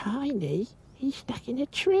 and Tiny, he's stuck in a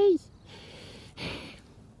tree.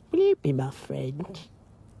 Will you be my friend?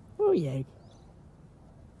 Will you?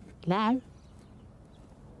 No?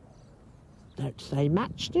 Don't say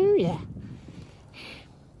much, do you?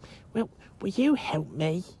 Well, will you help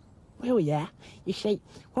me? Will ya? You see,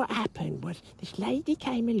 what happened was this lady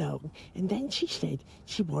came along and then she said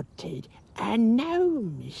she wanted a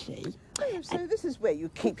gnome, you see. Oh, so this is where you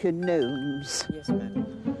keep your gnomes. Yes, madam.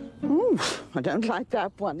 I don't like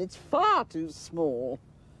that one. It's far too small.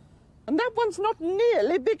 And that one's not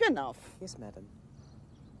nearly big enough. Yes, madam.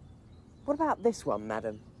 What about this one,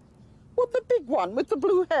 madam? What, the big one with the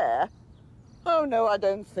blue hair? Oh, no, I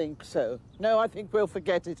don't think so. No, I think we'll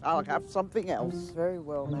forget it. I'll have something else. Very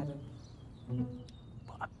well, madam.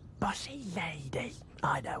 What a bossy lady.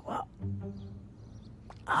 I know what.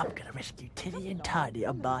 I'm going to rescue Tilly and Tiny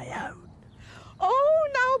on my own. Oh,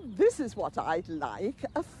 now this is what I'd like.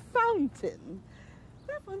 A fountain.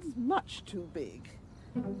 That one's much too big.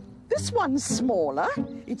 This one's smaller.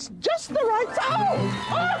 It's just the right... Oh!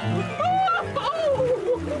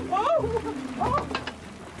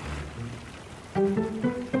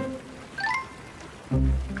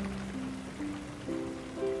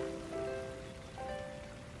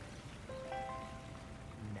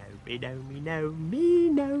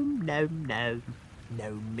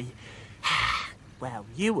 No me. Well,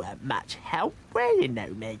 you weren't much help, were you, know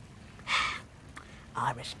me?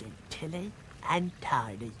 I rescued Tilly and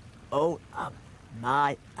Tiny all on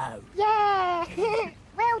my own. Yeah!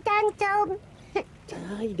 Well done, Tom.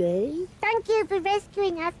 Tiny? Thank you for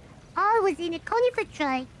rescuing us. I was in a conifer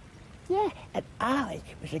tree. Yeah, and I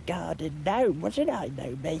was a garden gnome, wasn't I,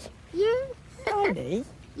 know me? Yeah? Tiny?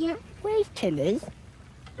 Yeah. Where's Tilly?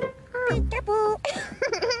 Peekaboo.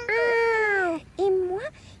 Ah, et moi,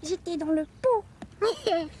 j'étais dans le pot.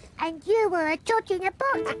 And you were a tot in a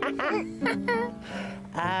pot.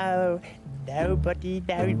 Oh, nobody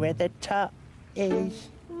knows where the top is.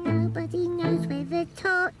 Nobody knows where the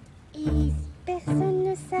tot is. Personne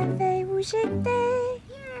ne savait où j'étais.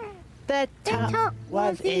 The top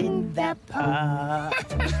was in the pot.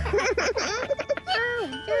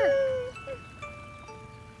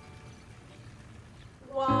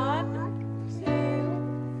 One, two.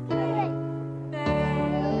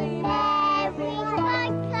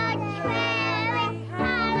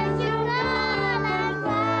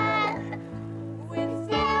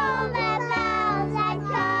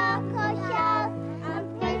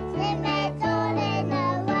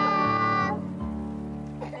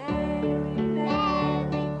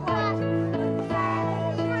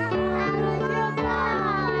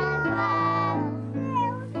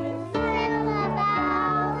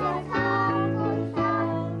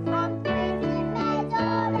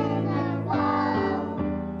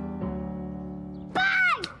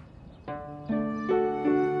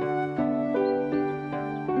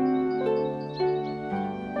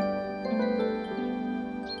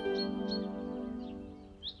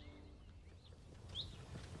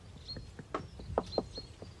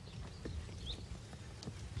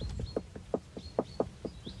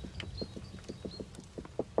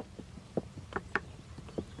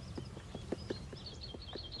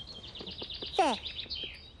 there?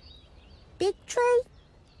 Big tree,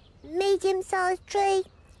 medium-sized tree,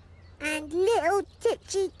 and little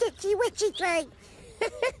titchy witchy tree.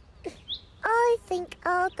 I think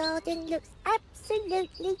our garden looks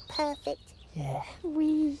absolutely perfect. Yeah,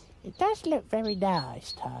 Oui. it does look very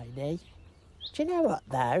nice, Tiny. Do you know what,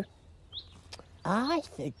 though? I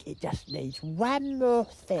think it just needs one more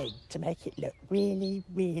thing to make it look really,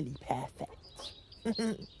 really perfect.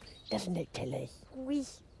 Doesn't it, Tilly? Oui.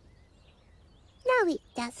 No, it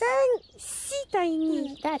doesn't. Si,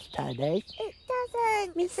 Tiny. It does, Tiny. It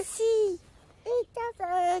doesn't. Mais si. It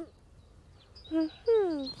doesn't.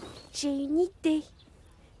 J'ai une idée.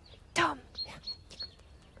 Tom.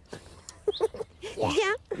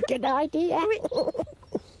 Viens. Good idea.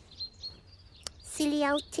 Silly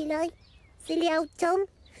old Tilly. Silly old Tom.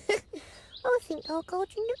 I think our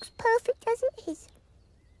garden looks perfect as it is.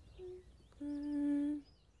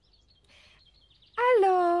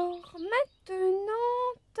 Alors,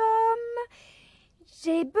 maintenant, Tom,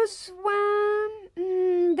 j'ai besoin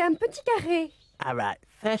d'un petit carré. All right,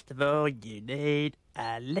 first of all, you need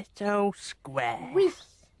a little square. Oui.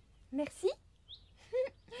 Merci.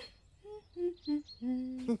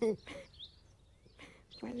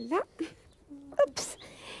 Voilà. Oups.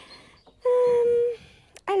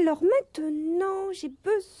 Alors maintenant, j'ai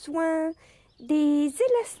besoin des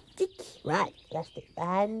élastiques. Right, elastic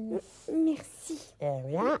bands. Merci. There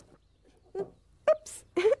we are. Oups.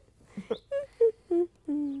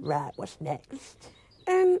 Right, what's next?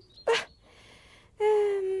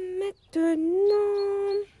 Maintenant.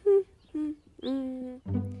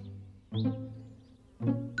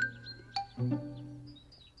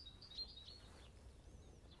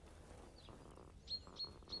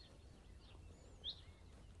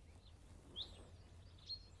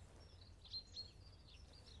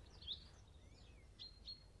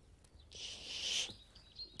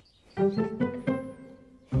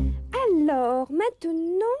 Alors,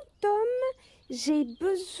 maintenant, Tom, j'ai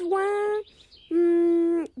besoin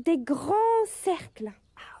des grands cercles.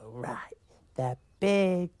 All right, the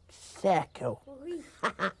big circle. Oui.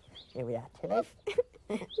 Here we are, Tilly.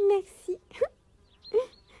 Merci.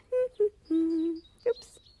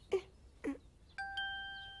 Oups.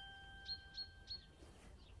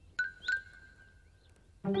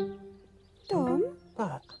 Tom,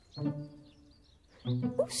 What?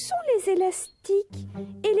 où sont les élastiques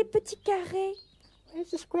et les petits carrés?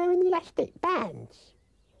 Where's the square and the elastic bands?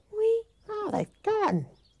 Oui. Oh, they've gone.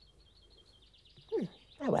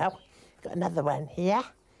 Oh well, got another one here.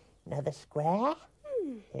 Another square.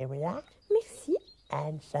 Here we are. Merci.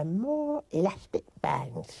 And some more elastic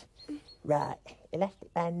bands. Right,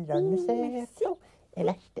 elastic bands on the circle.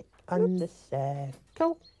 Elastic on the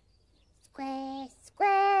circle. Square,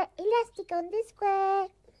 square, elastic on the square.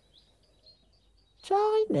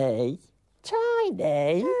 Tiny,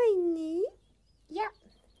 Tiny. Tiny. Yep.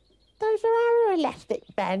 Those are our elastic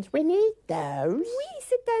bands. We need those. Oui,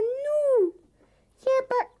 c'est à nous. Yeah,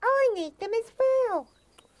 but I need them as well.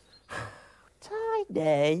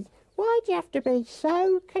 Tiny, why do you have to be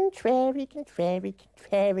so contrary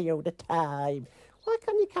all the time? Why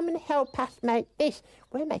can't you come and help us make this?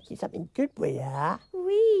 We're making something good, we are.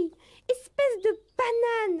 Oui, espèce de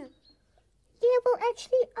banane. Yeah, well,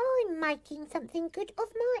 actually, I'm making something good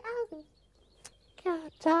of my own.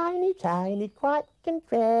 God, Tiny, quite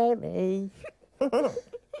contrary. I'm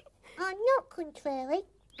not contrary,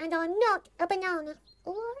 and I'm not a banana,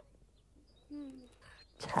 all right?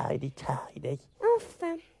 Tiny.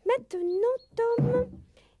 Enfin, maintenant, Tom,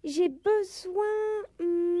 j'ai besoin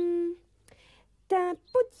d'un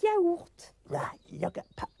pot de yaourt. Right,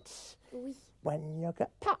 yogurt pots. Oui. 1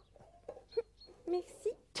 yogurt pot.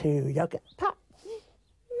 Merci. 2 yogurt pots.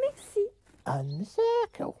 Merci. On the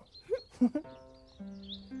circle.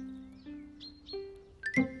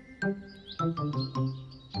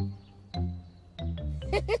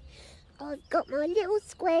 I've got my little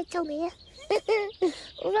square Tom here.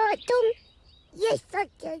 All right, Tom? Yes,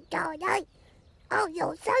 thank you, darling. Oh,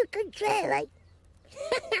 you're so contrary.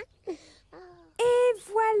 Et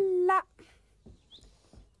voilà.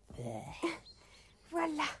 There.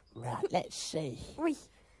 Voilà. Right, let's see. Oui.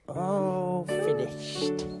 All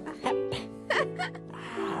finished.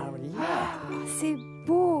 Oh, yeah. Oh, c'est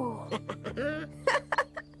beau.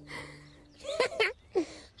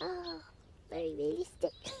 Oh, very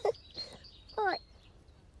realistic. Right.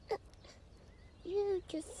 You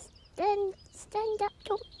just stand up,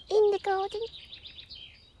 Tom, in the garden.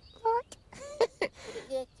 Right.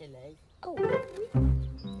 Yeah, Tilly. Oh,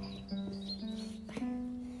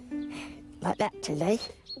 Like that, Tilly?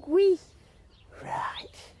 Oui.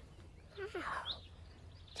 Right. Wow.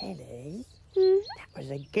 Tilly, that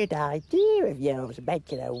was a good idea of yours,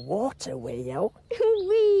 making a water wheel.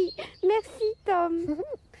 Oui, merci Tom.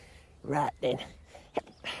 Right then.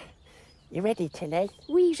 You ready, Tilly?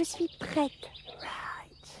 Oui, je suis prête.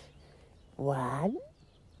 Right. 1,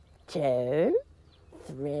 2,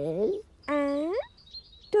 3. 1,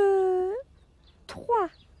 2, 3.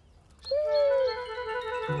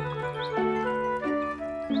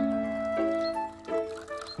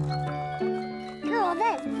 Oh,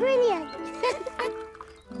 that's brilliant.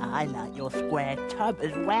 I like your square tub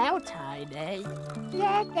as well, Tiny.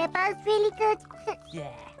 Yeah, they're both really good.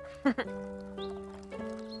 Yeah.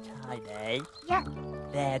 Tiny, Yeah,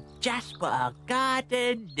 they're just what our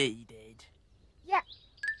garden needed. yeah.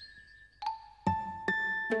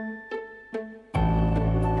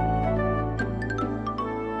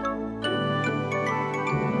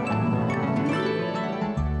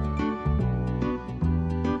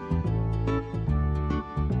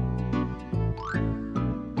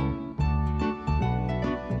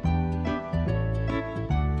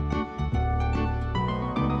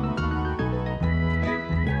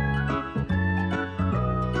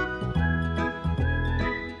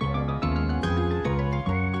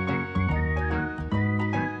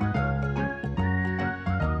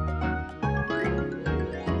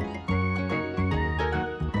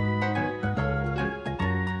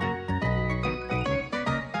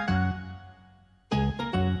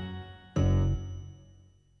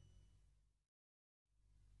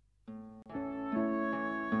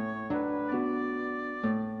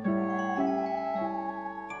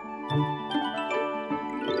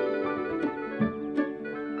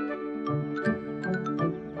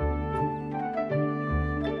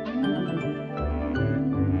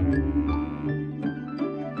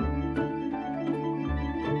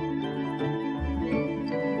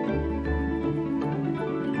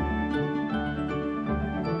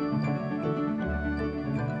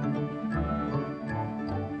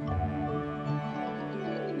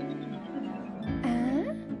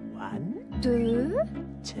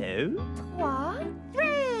 Two. 3.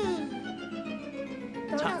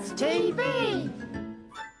 TOTS TV.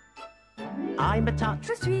 I'm a tot.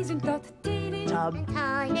 Je suis une tot tini. Tom.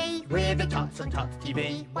 Tiny. We're the tots on TOTS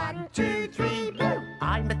TV. 1, 2, 3, blue.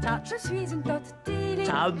 I'm a tot. Je suis une tot tini.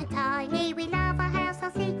 Tom. Tiny, we love our house,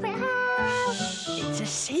 our secret house. It's a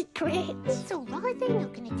secret. It's all right, they're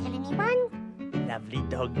not going to tell anyone. Lovely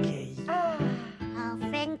donkey. Our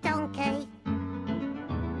friend Donkey.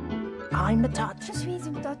 I'm a tot. Je suis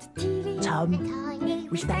une tot tini. Tom. Tiny,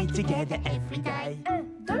 We stay together every day.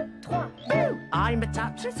 1, 2, 3, blue. I'm a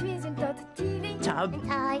tot. Je suis une tot tini. Tom.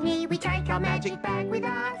 Tiny, we take our magic bag with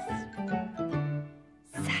us.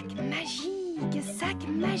 Sac magique, sac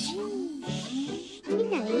magique.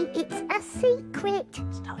 Tilly, it's a secret.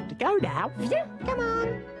 It's time to go now. Viens, come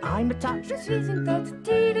on. I'm a tot. Je suis une tot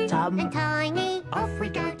tini. Tom. And Tiny, Off we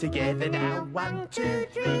go together now. 1, 2,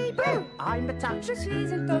 3, blue. I'm a tot. Je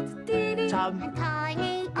suis une tot tini. Tom. and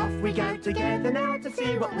Tiny, Off we go together now to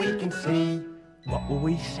see what we can see. What will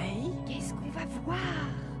we see? Qu'est-ce qu'on va voir?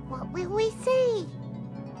 what will we see?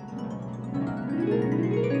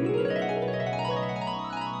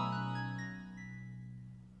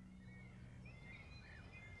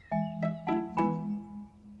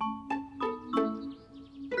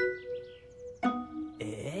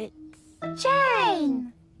 It's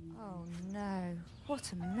Jane! Oh no,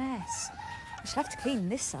 what a mess. I shall have to clean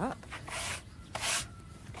this up.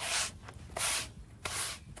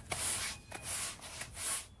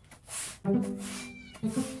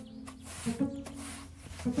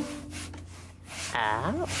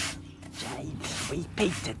 Oh, Jane's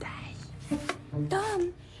sweeping today.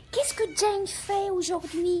 Tom, qu'est-ce que Jane fait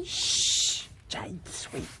aujourd'hui? Shh, Jane's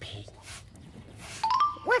sweeping.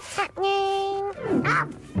 What's happening?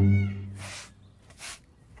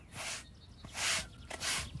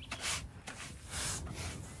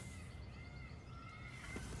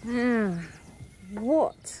 Oh,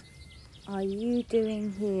 What are you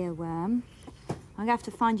doing here, Worm? I'm going to have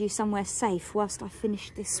to find you somewhere safe whilst I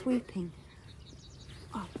finish this sweeping.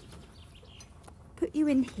 I'll put you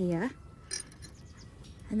in here,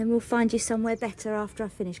 and then we'll find you somewhere better after I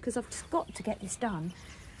finish, because I've just got to get this done.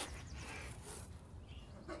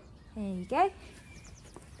 There you go.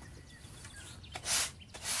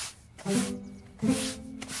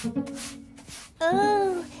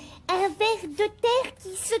 oh, un ver de terre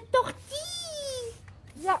qui se tortille.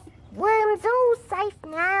 Yeah, Worm's all safe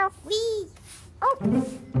now. Whee! Oh,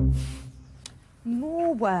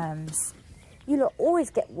 More worms. You lot always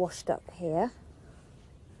get washed up here.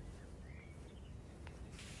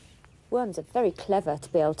 Worms are very clever to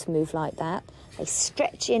be able to move like that. They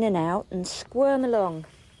stretch in and out and squirm along.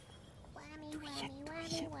 whammy, whammy,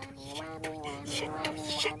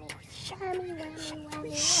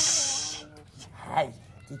 Hey,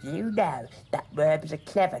 did you know that worms are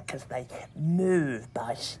clever because they move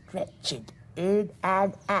by stretching in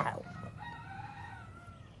and out?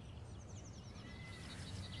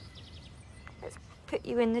 Let's put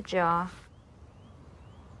you in the jar.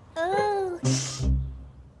 Oh.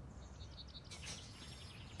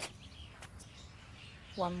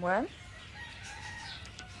 One worm.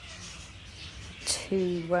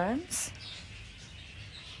 2 worms.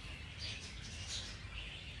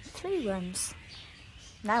 3 worms.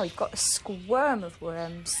 Now we've got a squirm of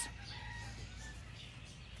worms.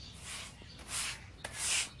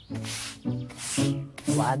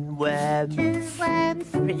 One worm, 2 worms,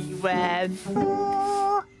 3 worms,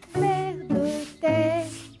 4 birthday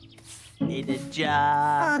in a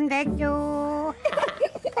jar. on the door.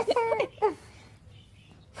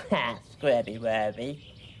 Ha, squirmy wormy.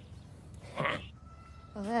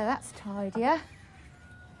 Well, there, that's tidier.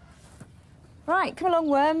 Right, come along,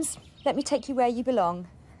 worms. Let me take you where you belong.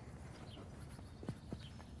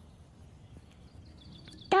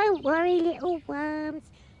 Don't worry, little worms.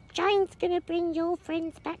 Jane's gonna bring your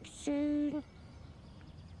friends back soon.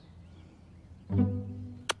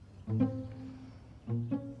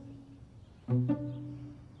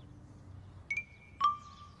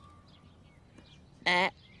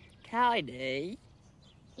 Tiny,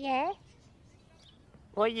 Yeah?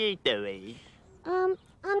 what are you doing? I'm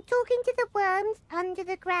talking to the worms under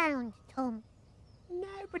the ground, Tom.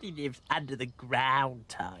 Nobody lives under the ground,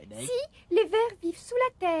 Tiny. Si, les vers vivent sous la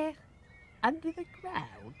terre. Under the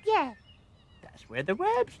ground? Yeah. That's where the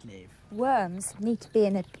worms live. Worms need to be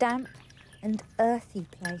in a damp and earthy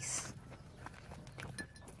place.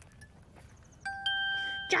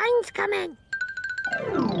 Jane's coming.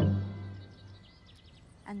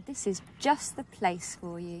 And this is just the place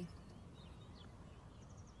for you.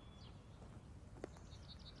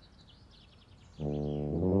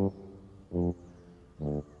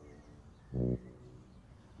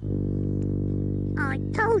 I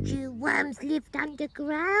told you worms lived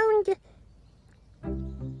underground.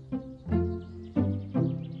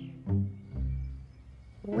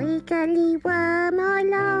 Wiggly worm, I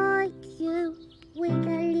like you.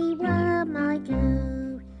 Wiggly worm, I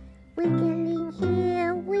do. Wiggling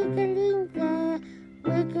here, wiggling there,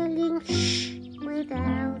 wiggling shh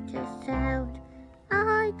without a sound.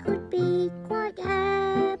 I could be quite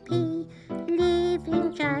happy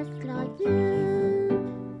living just like you.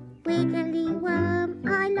 Wiggly worm,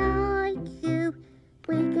 I like you.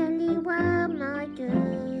 Wiggly worm, I do.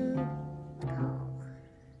 Oh.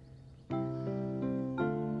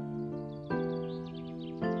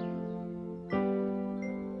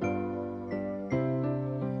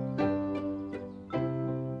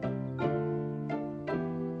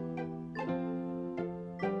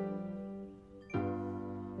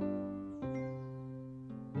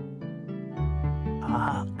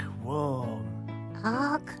 Ark warm,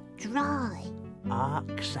 Ark dry.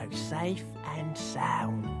 Ark so safe and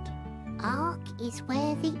sound. Ark is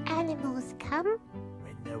where the animals come.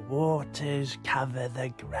 When the waters cover the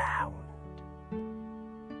ground.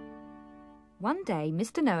 One day,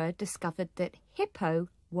 Mr. Noah discovered that Hippo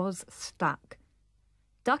was stuck.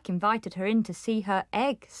 Duck invited her in to see her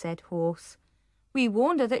egg, said Horse. We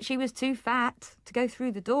warned her that she was too fat to go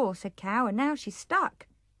through the door, said Cow, and now she's stuck.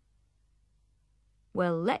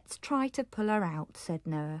 Well, let's try to pull her out, said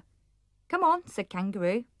Noah. Come on, said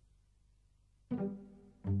Kangaroo.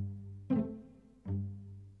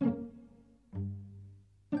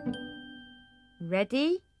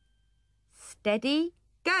 Ready, steady,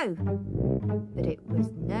 go! But it was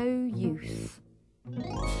no use.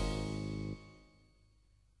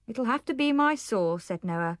 It'll have to be my saw, said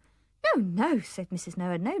Noah. No, no, said Mrs.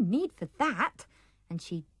 Noah, no need for that. And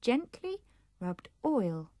she gently rubbed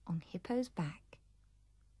oil on Hippo's back.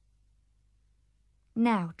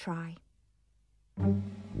 Now try.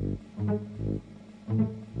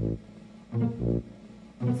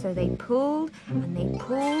 So they pulled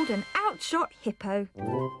and out shot Hippo.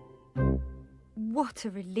 What a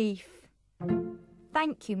relief.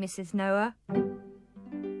 Thank you, Mrs. Noah.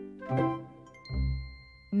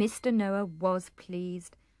 Mr. Noah was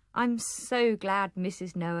pleased. I'm so glad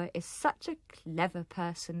Mrs. Noah is such a clever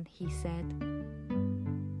person, he said.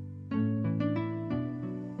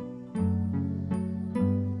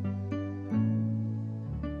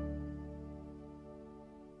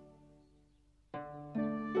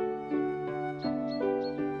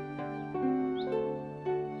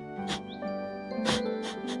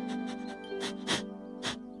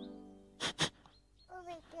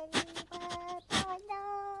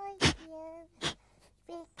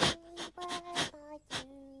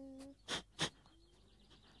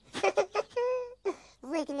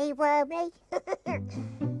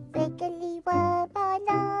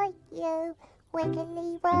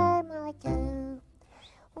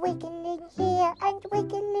 Wiggling here and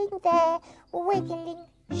wiggling there, wiggling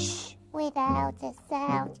shh without a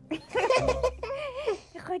sound.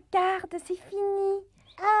 Regarde, c'est fini.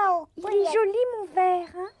 Oh, Il est joli mon verre,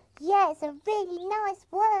 hein? yeah, it's a really nice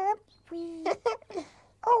worm. Oui.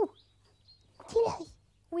 Oh, Tilly.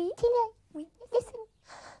 Oui. Tilly. Oui. Listen.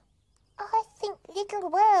 I think little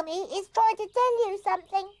wormy is trying to tell you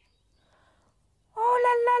something. Oh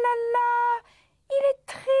là là là là! Il est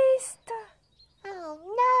triste. Oh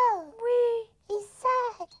no. Oui. He's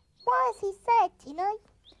sad. Why is he sad, Tilly?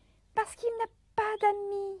 Parce qu'il n'a pas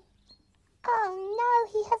d'amis. Oh no,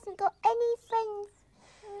 he hasn't got any friends.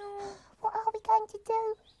 Non, What are we going to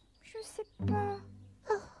do? je sais pas.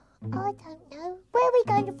 I don't know. Where are we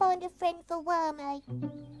going to find a friend for Wormy?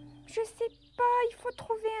 Je sais pas, il faut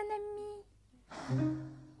trouver un ami.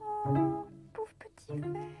 Oh, pauvre petit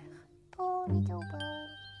verre. Poor little worm.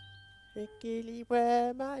 Wiggly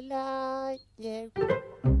worm, I like you.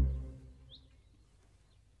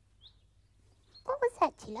 What was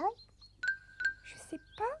that, Tilly? Je sais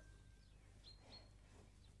pas.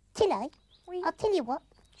 Tilly, Oui. I'll tell you what.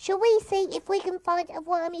 Shall we see if we can find a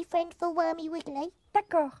wormy friend for Wormy Wiggly?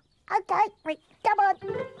 D'accord. Okay. Oui. Come on.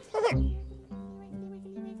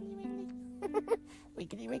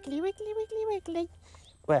 Wiggly, wiggly, wiggly, wiggly, wiggly.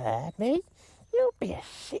 Wormy, you'll be a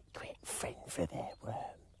secret friend for their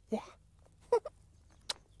worm. Yeah.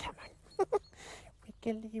 Come on.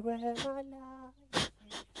 Wiggly worm, I like.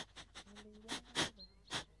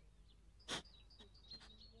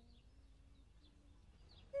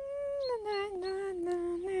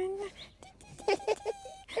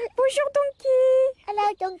 Bonjour Donkey. Hello,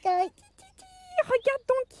 Donkey. Regarde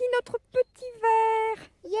Donkey, notre petit verre.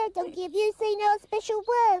 Yeah, Donkey, have you seen our special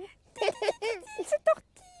worm? Ce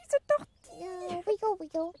tortille. Oh, wiggle,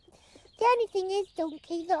 wiggle. The only thing is,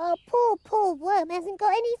 Donkey, that our poor worm hasn't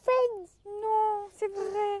got any friends. Non, c'est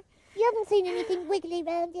vrai. You haven't seen anything wiggly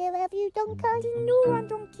round here, have you, Donkey? Dis-nous, hein,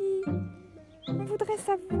 Donkey. On voudrait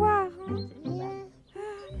savoir. Hein. Yeah.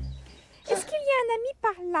 Est-ce qu'il y a un ami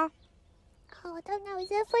par là? Oh, I don't know. Is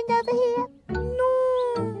there a friend over here?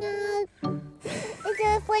 Non. No. Is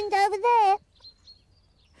there a friend over there?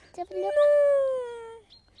 Let's have a look.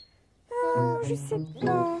 Non. Je sais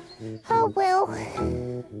pas. Oh, well.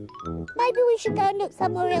 Maybe we should go and look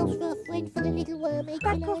somewhere else for a friend for the little wormy.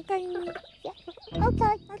 D'accord, Tiny. Yeah.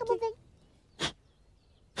 Okay, come on then.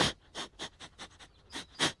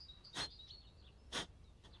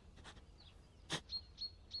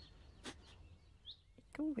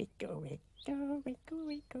 Wiggle, wiggle, wiggle,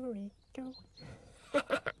 wiggle, wiggle.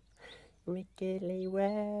 Wiggly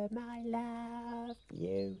worm, I love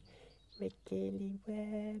you. Wiggly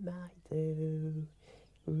worm, I do.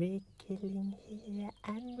 Wiggling here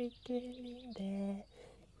and wiggling there,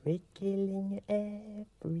 wiggling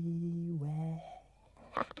everywhere.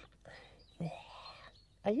 There.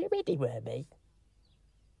 Are you ready, Wormy?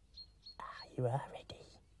 Ah, you are ready.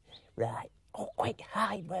 Right. Oh, quick,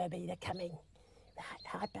 hide, Wormy, they're coming. Right,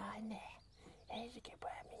 hide behind there. There's a good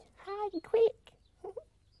Wormy. Hide quick.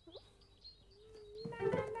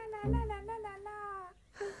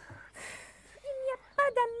 Il n'y a pas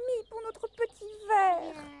d'amis pour notre petit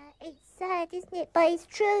verre. Yeah, it's sad, isn't it? But it's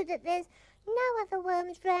true that there's no other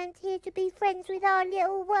worms round here to be friends with our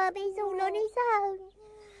little worm. He's all on his own.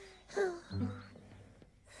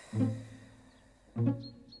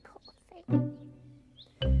 Poor thing.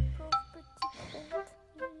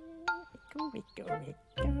 Wiggle, wiggle,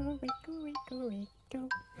 wiggle, wiggle, wiggle, wiggle.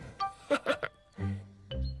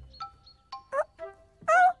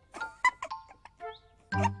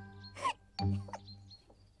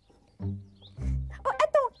 Oh,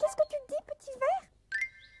 attends, qu'est-ce que tu dis, petit verre?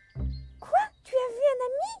 Quoi? Tu as vu un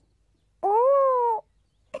ami? Oh!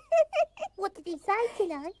 What did he say, Tilly?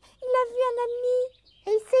 Il a vu un ami.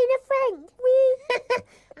 He's seen a friend? Oui.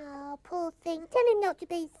 Oh, poor thing. Tell him not to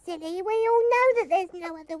be silly. We all know that there's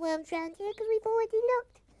no other worms round here because we've already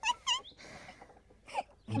looked.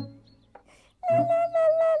 La la la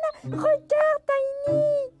la la. Regarde,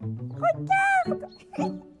 Tiny. Regarde.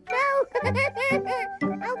 No!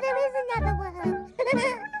 Oh, there is another worm.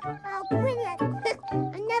 Oh, brilliant.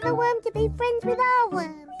 Another worm to be friends with our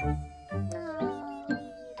worm.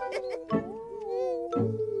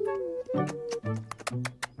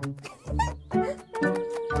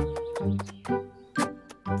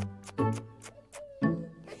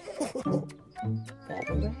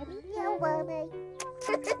 Yeah, wormy.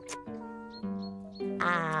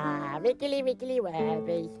 Ah, wiggly, wiggly,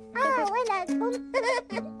 Wormy. Oh, hello, Tom.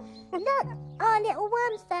 Look, our little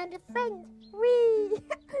worm's found a friend. Oui.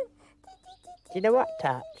 Do you know what,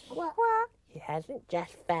 Tots? What? Quoi? He hasn't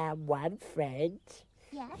just found one friend.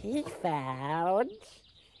 Yeah. He found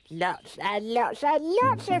lots and lots and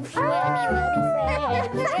lots of squirmy wormy friends.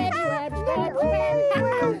 Squirmy worms, squirmy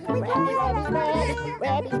worms, squirmy worms,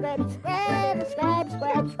 squirmy, squirmy, squirmy,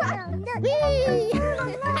 squirmy, squirmy,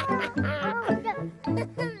 squirmy.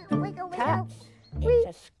 Tots, it's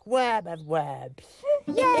a squirm of worms.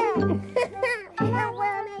 Yeah. Hello,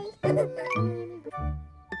 wormy.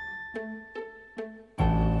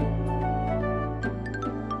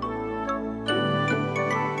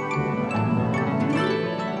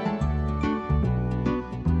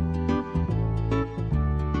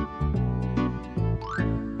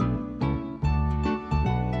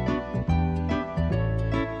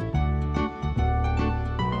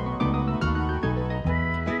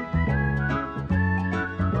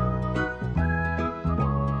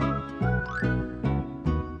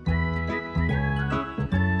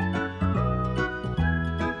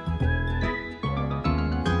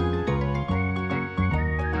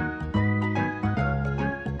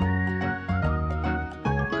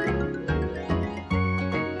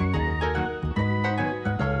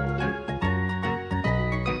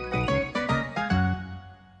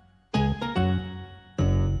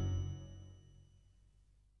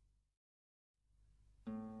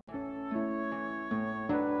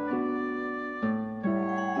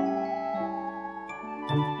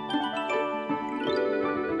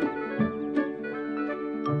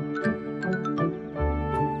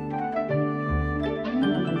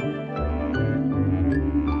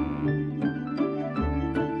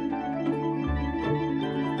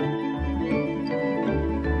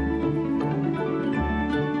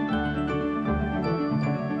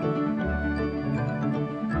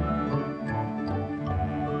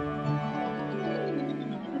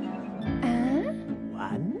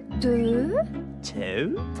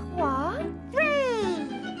 Two, 3.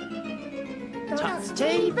 TOTS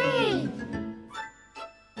TV.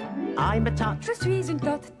 I'm a tot. Je suis une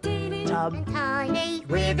totte. Tom. Tiny.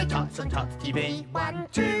 We're the tots on TOTS TV. 1,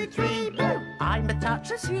 2, 3, boo. I'm a tot.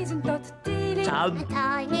 Je suis une totte. Tom.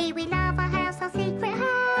 Tiny, we love our house, our secret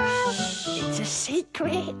house. It's a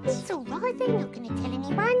secret. It's all right, they're not going to tell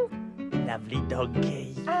anyone. Lovely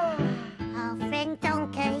donkey. Our friend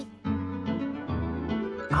Donkey.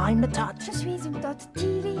 I'm a tot. Je suis une totte.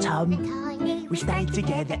 Tom. Tiny. We stay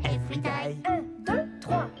together every day. 1, 2,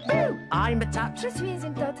 3, boo. I'm a tot. Je suis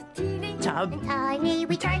une totte. Tom. Tiny,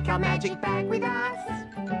 we take our magic bag with us.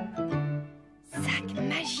 Sac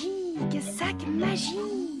magique, sac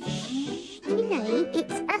magique. Tilly,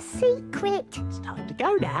 it's a secret. It's time to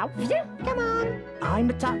go now. Viens, Come on. I'm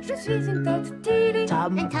a tot. je suis une totte.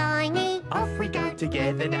 Tom. And Tiny. Off we go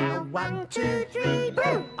together now. 1, 2, 3,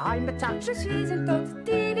 boo. I'm a tot. Je suis une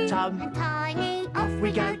totte. Tom. And Tiny. Off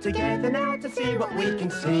we go together now to see what we can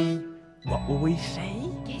see. What will we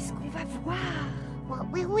see? Qu'est-ce qu'on va voir?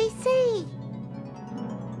 What will we see?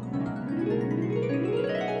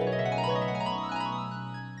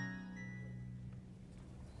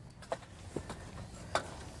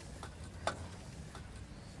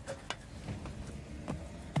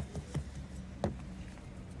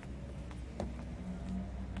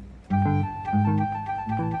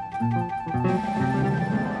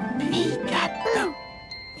 Peekaboo.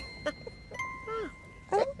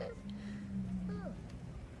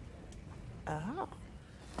 Oh.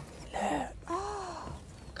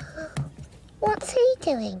 What's he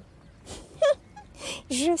doing?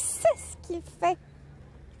 Je sais ce qu'il fait.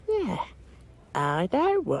 Yeah, I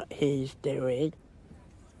know what he's doing.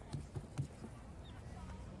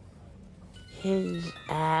 He's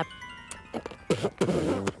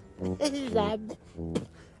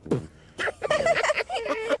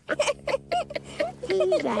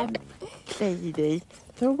cleaning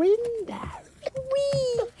the window.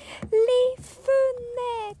 Oui, les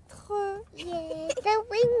fenêtres. Yeah, the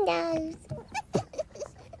windows.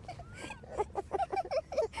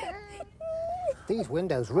 These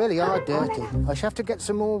windows really are dirty. I shall have to get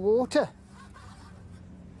some more water.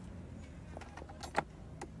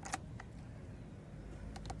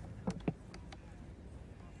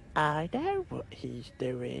 I know what he's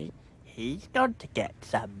doing. He's gone to get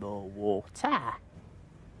some more water.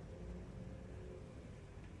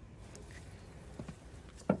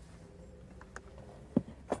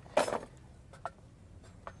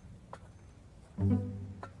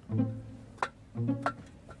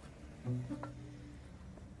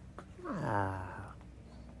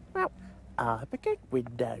 Well, I'm a good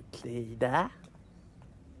window cleaner.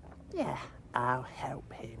 Yeah, I'll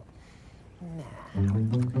help him. Now.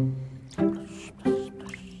 There's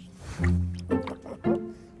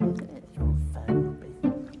your phone.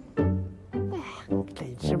 There,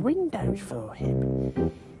 clean some windows for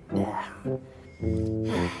him. Now.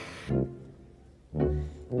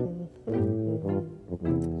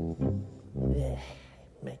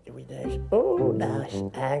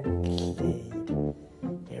 nice and clean.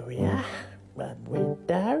 Here we are. One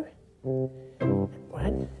window.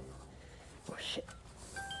 One. Oh, shit.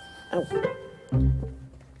 Oh.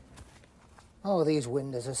 Oh, these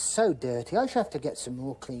windows are so dirty. I shall have to get some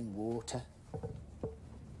more clean water.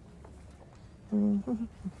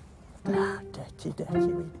 Ah, dirty, dirty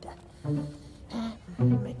window.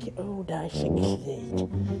 Make it all nice and clean.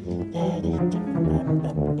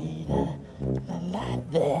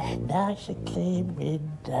 Like there, nice and clean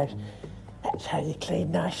windows. That's how you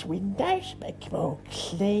clean nice windows. Make them all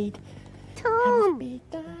clean. Tom!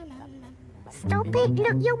 Stop it!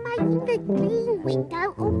 Look, you're making the clean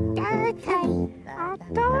window all dirty. Oh,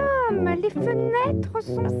 Tom, les fenêtres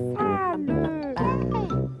sont sales.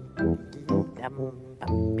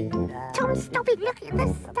 Tom, stop it! Look at the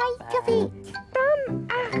state of it. Tom,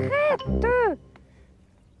 arrête.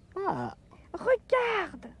 What?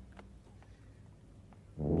 Regarde.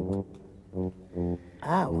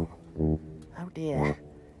 Oh. Oh dear.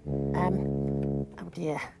 Oh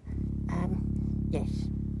dear. Yes.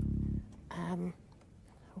 Oh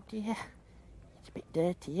dear. It's a bit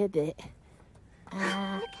dirty, isn't it?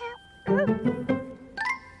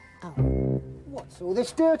 What's all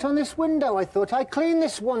this dirt on this window? I thought I cleaned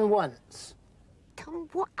this one once. Tom,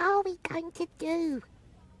 what are we going to do?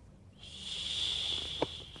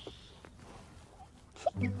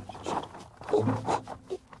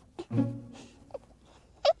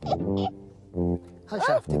 I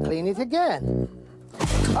shall have to clean it again.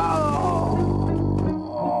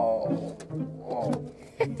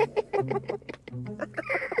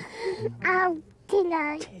 Oh,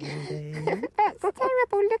 Tilly. That's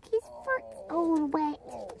terrible. Look, his foot's all wet.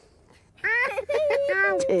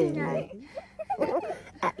 Oh, Tilly.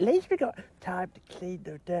 At least we got time to clean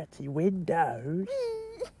the dirty windows.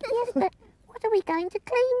 Yes, but what are we going to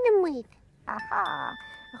clean them with? Ah,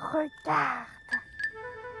 regarde.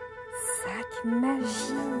 Sac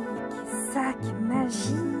magique, sac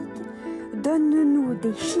magique, donne-nous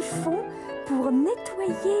des chiffons pour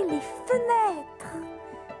nettoyer les fenêtres.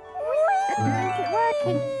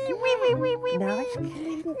 Oui. Nice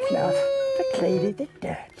clean cloth for cleaning the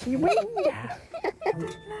dirty window.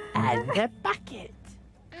 And the bucket.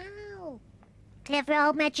 Oh, clever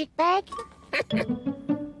old magic bag.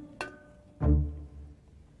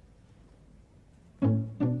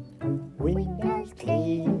 Windows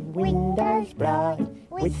clean, windows bright,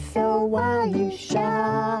 whistle while you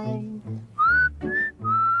shine.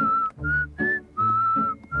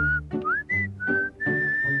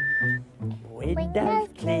 Windows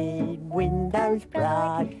clean, windows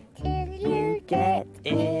bright, Till you get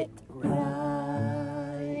it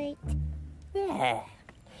right. There,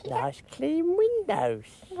 nice clean windows.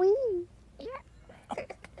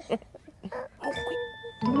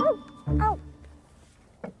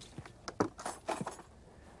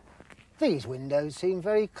 These windows seem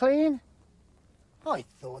very clean. I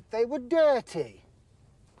thought they were dirty.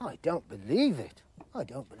 I don't believe it. I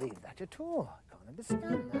don't believe that at all. I can't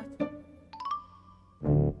understand that.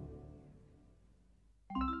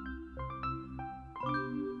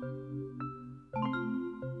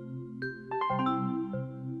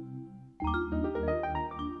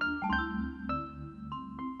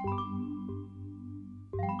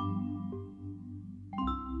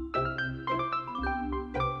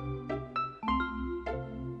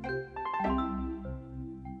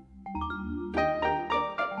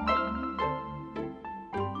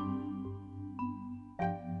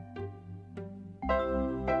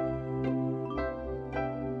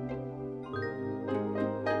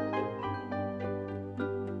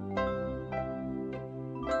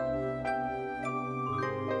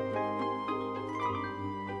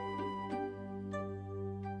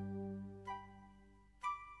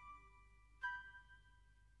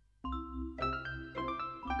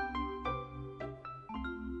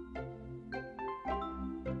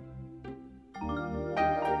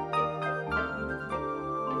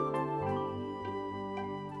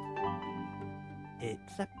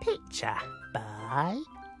 It's a picture by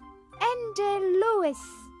Ender Lewis.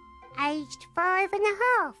 Aged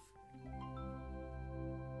 5.5.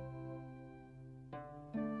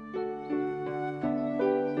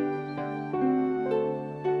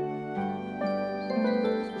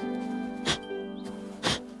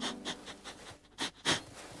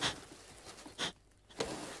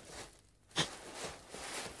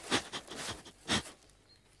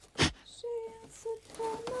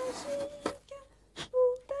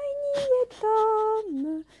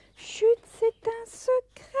 Chut, c'est un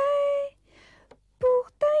secret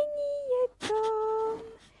pour Tiny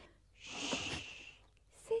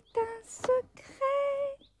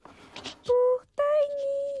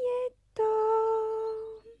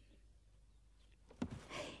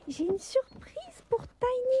j'ai une surprise pour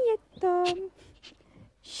Tiny et Tom.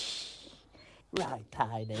 Chut. Right,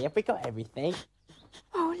 Tiny, have we got everything?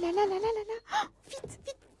 Oh là là là là là là. Oh, vite,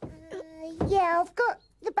 vite. Yeah, I've got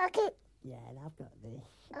the bucket. Yeah, and I've got this.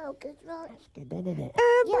 Oh, good, right. That's good, isn't it?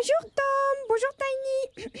 Bonjour Tom, bonjour Tiny.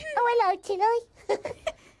 Oh, hello, Tilly.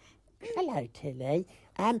 Hello, Tilly.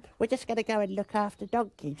 We're just going to go and look after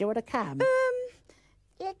Donkey. Do you want to come?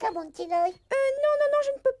 Yeah, come on, Tilly. Non, non, non,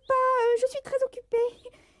 je ne peux pas. Je suis très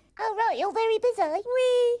occupée. Oh, right, you're very busy.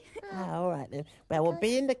 Oui. Oh, all right then. Well, we'll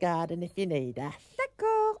be in the garden if you need us.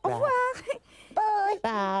 D'accord. Au Right. revoir. Bye.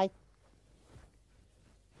 Bye.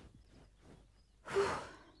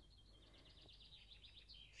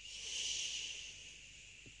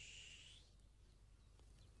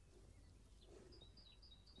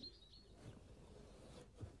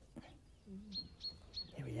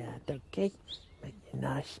 Here we are, Donkey. Make you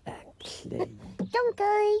nice and clean.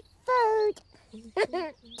 Donkey, food.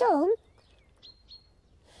 Tom,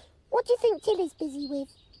 what do you think Tilly's busy with?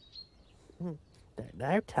 Don't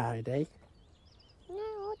know, Tiny. No,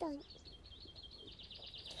 I don't.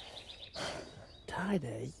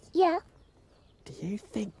 Tiny, Yeah? do you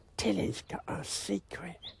think Tilly's got our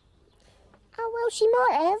secret? Oh, well, she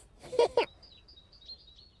might have.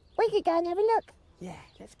 We could go and have a look. Yeah,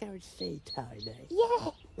 let's go and see, Tiny.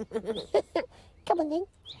 Yeah. Come on, then.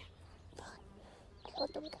 Come on,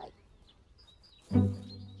 Donkey.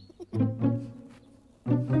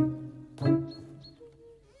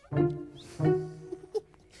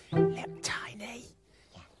 Look, Tiny.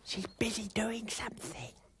 She's busy doing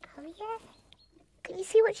something. Oh, yeah. Can you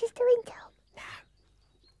see what she's doing, Tom? No.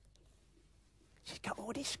 She's got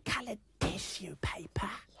all this coloured tissue paper.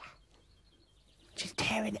 Yeah. She's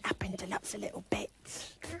tearing it up into lots of little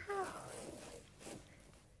bits. Oh.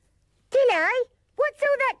 Tilly, what's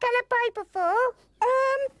all that coloured paper for?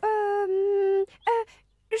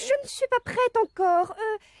 Je ne suis pas prête encore.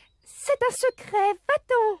 C'est un secret.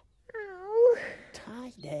 Va-t'en. Oh.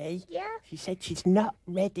 Tiny. Yeah? She said she's not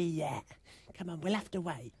ready yet. Come on, we'll have to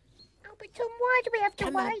wait. Oh, but Tom, why do we have to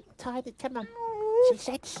Come wait? on, Tiny, come on. Oh. She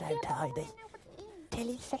said so, Tiny.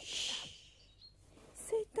 Tilly said so.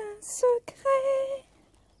 C'est un secret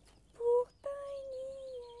pour Tiny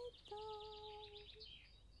et Tom.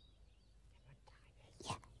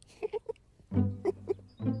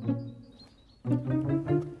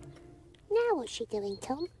 Now what's she doing,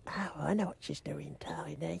 Tom? Oh, I know what she's doing,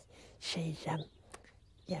 Tiny. She's, she's,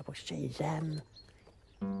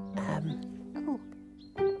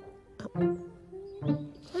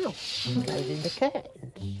 closing the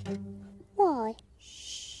curtains. Why?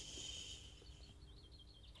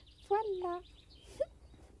 Voilà.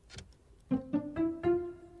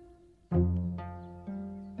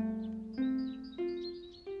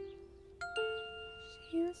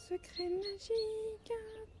 J'ai un secret magique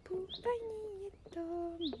pour Tiny et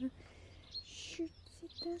Tom. Chut,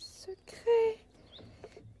 c'est un secret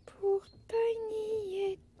pour Tiny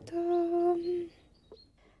et Tom.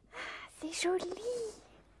 Ah, c'est joli.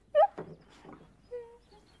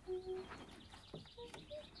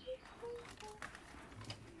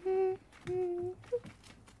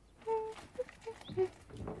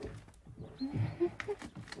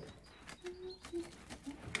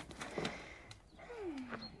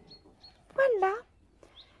 Voilà,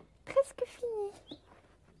 presque fini.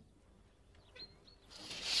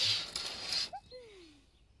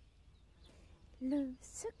 Le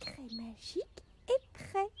secret magique est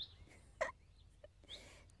prêt.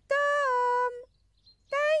 Tom,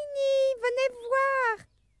 Tiny, venez voir.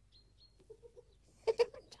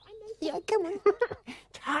 Yeah, come on.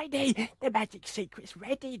 Tiny, the magic secret's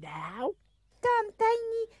ready now. Tom,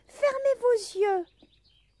 Tiny, fermez vos yeux.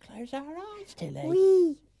 Close our eyes, Tilly.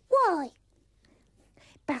 Oui, Why?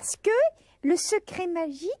 parce que le secret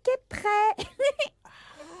magique est prêt.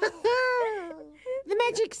 The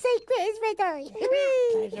magic secret is ready.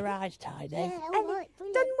 Close your eyes, Tiny. Yeah, all Allez, right,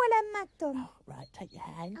 brilliant. donne-moi la main, Tom. Oh, right, take your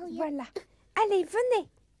hand. Oh, yeah. Voilà. Allez, venez.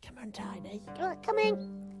 Come on, Tiny. Right, come in.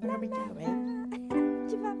 Where are we going?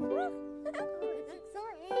 Tu vas voir. It's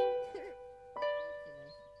exciting.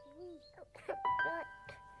 Right.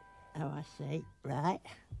 Oh, I see. Right.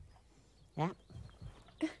 Yep.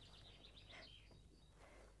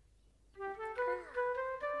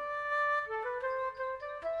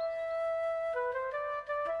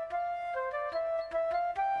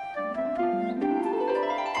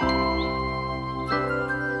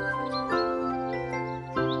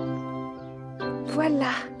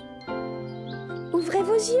 Voilà. Ouvrez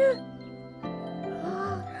vos yeux.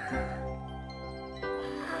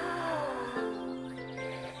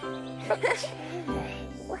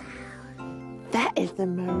 That is the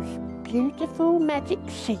most beautiful magic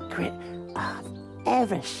secret I've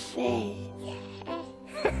ever seen.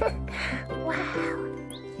 Wow.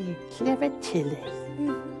 You clever Tilly.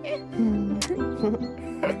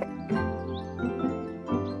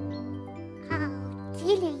 Oh,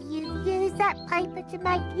 Tilly, you've used that paper to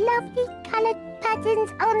make lovely coloured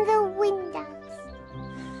patterns on the windows.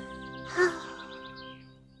 Oh,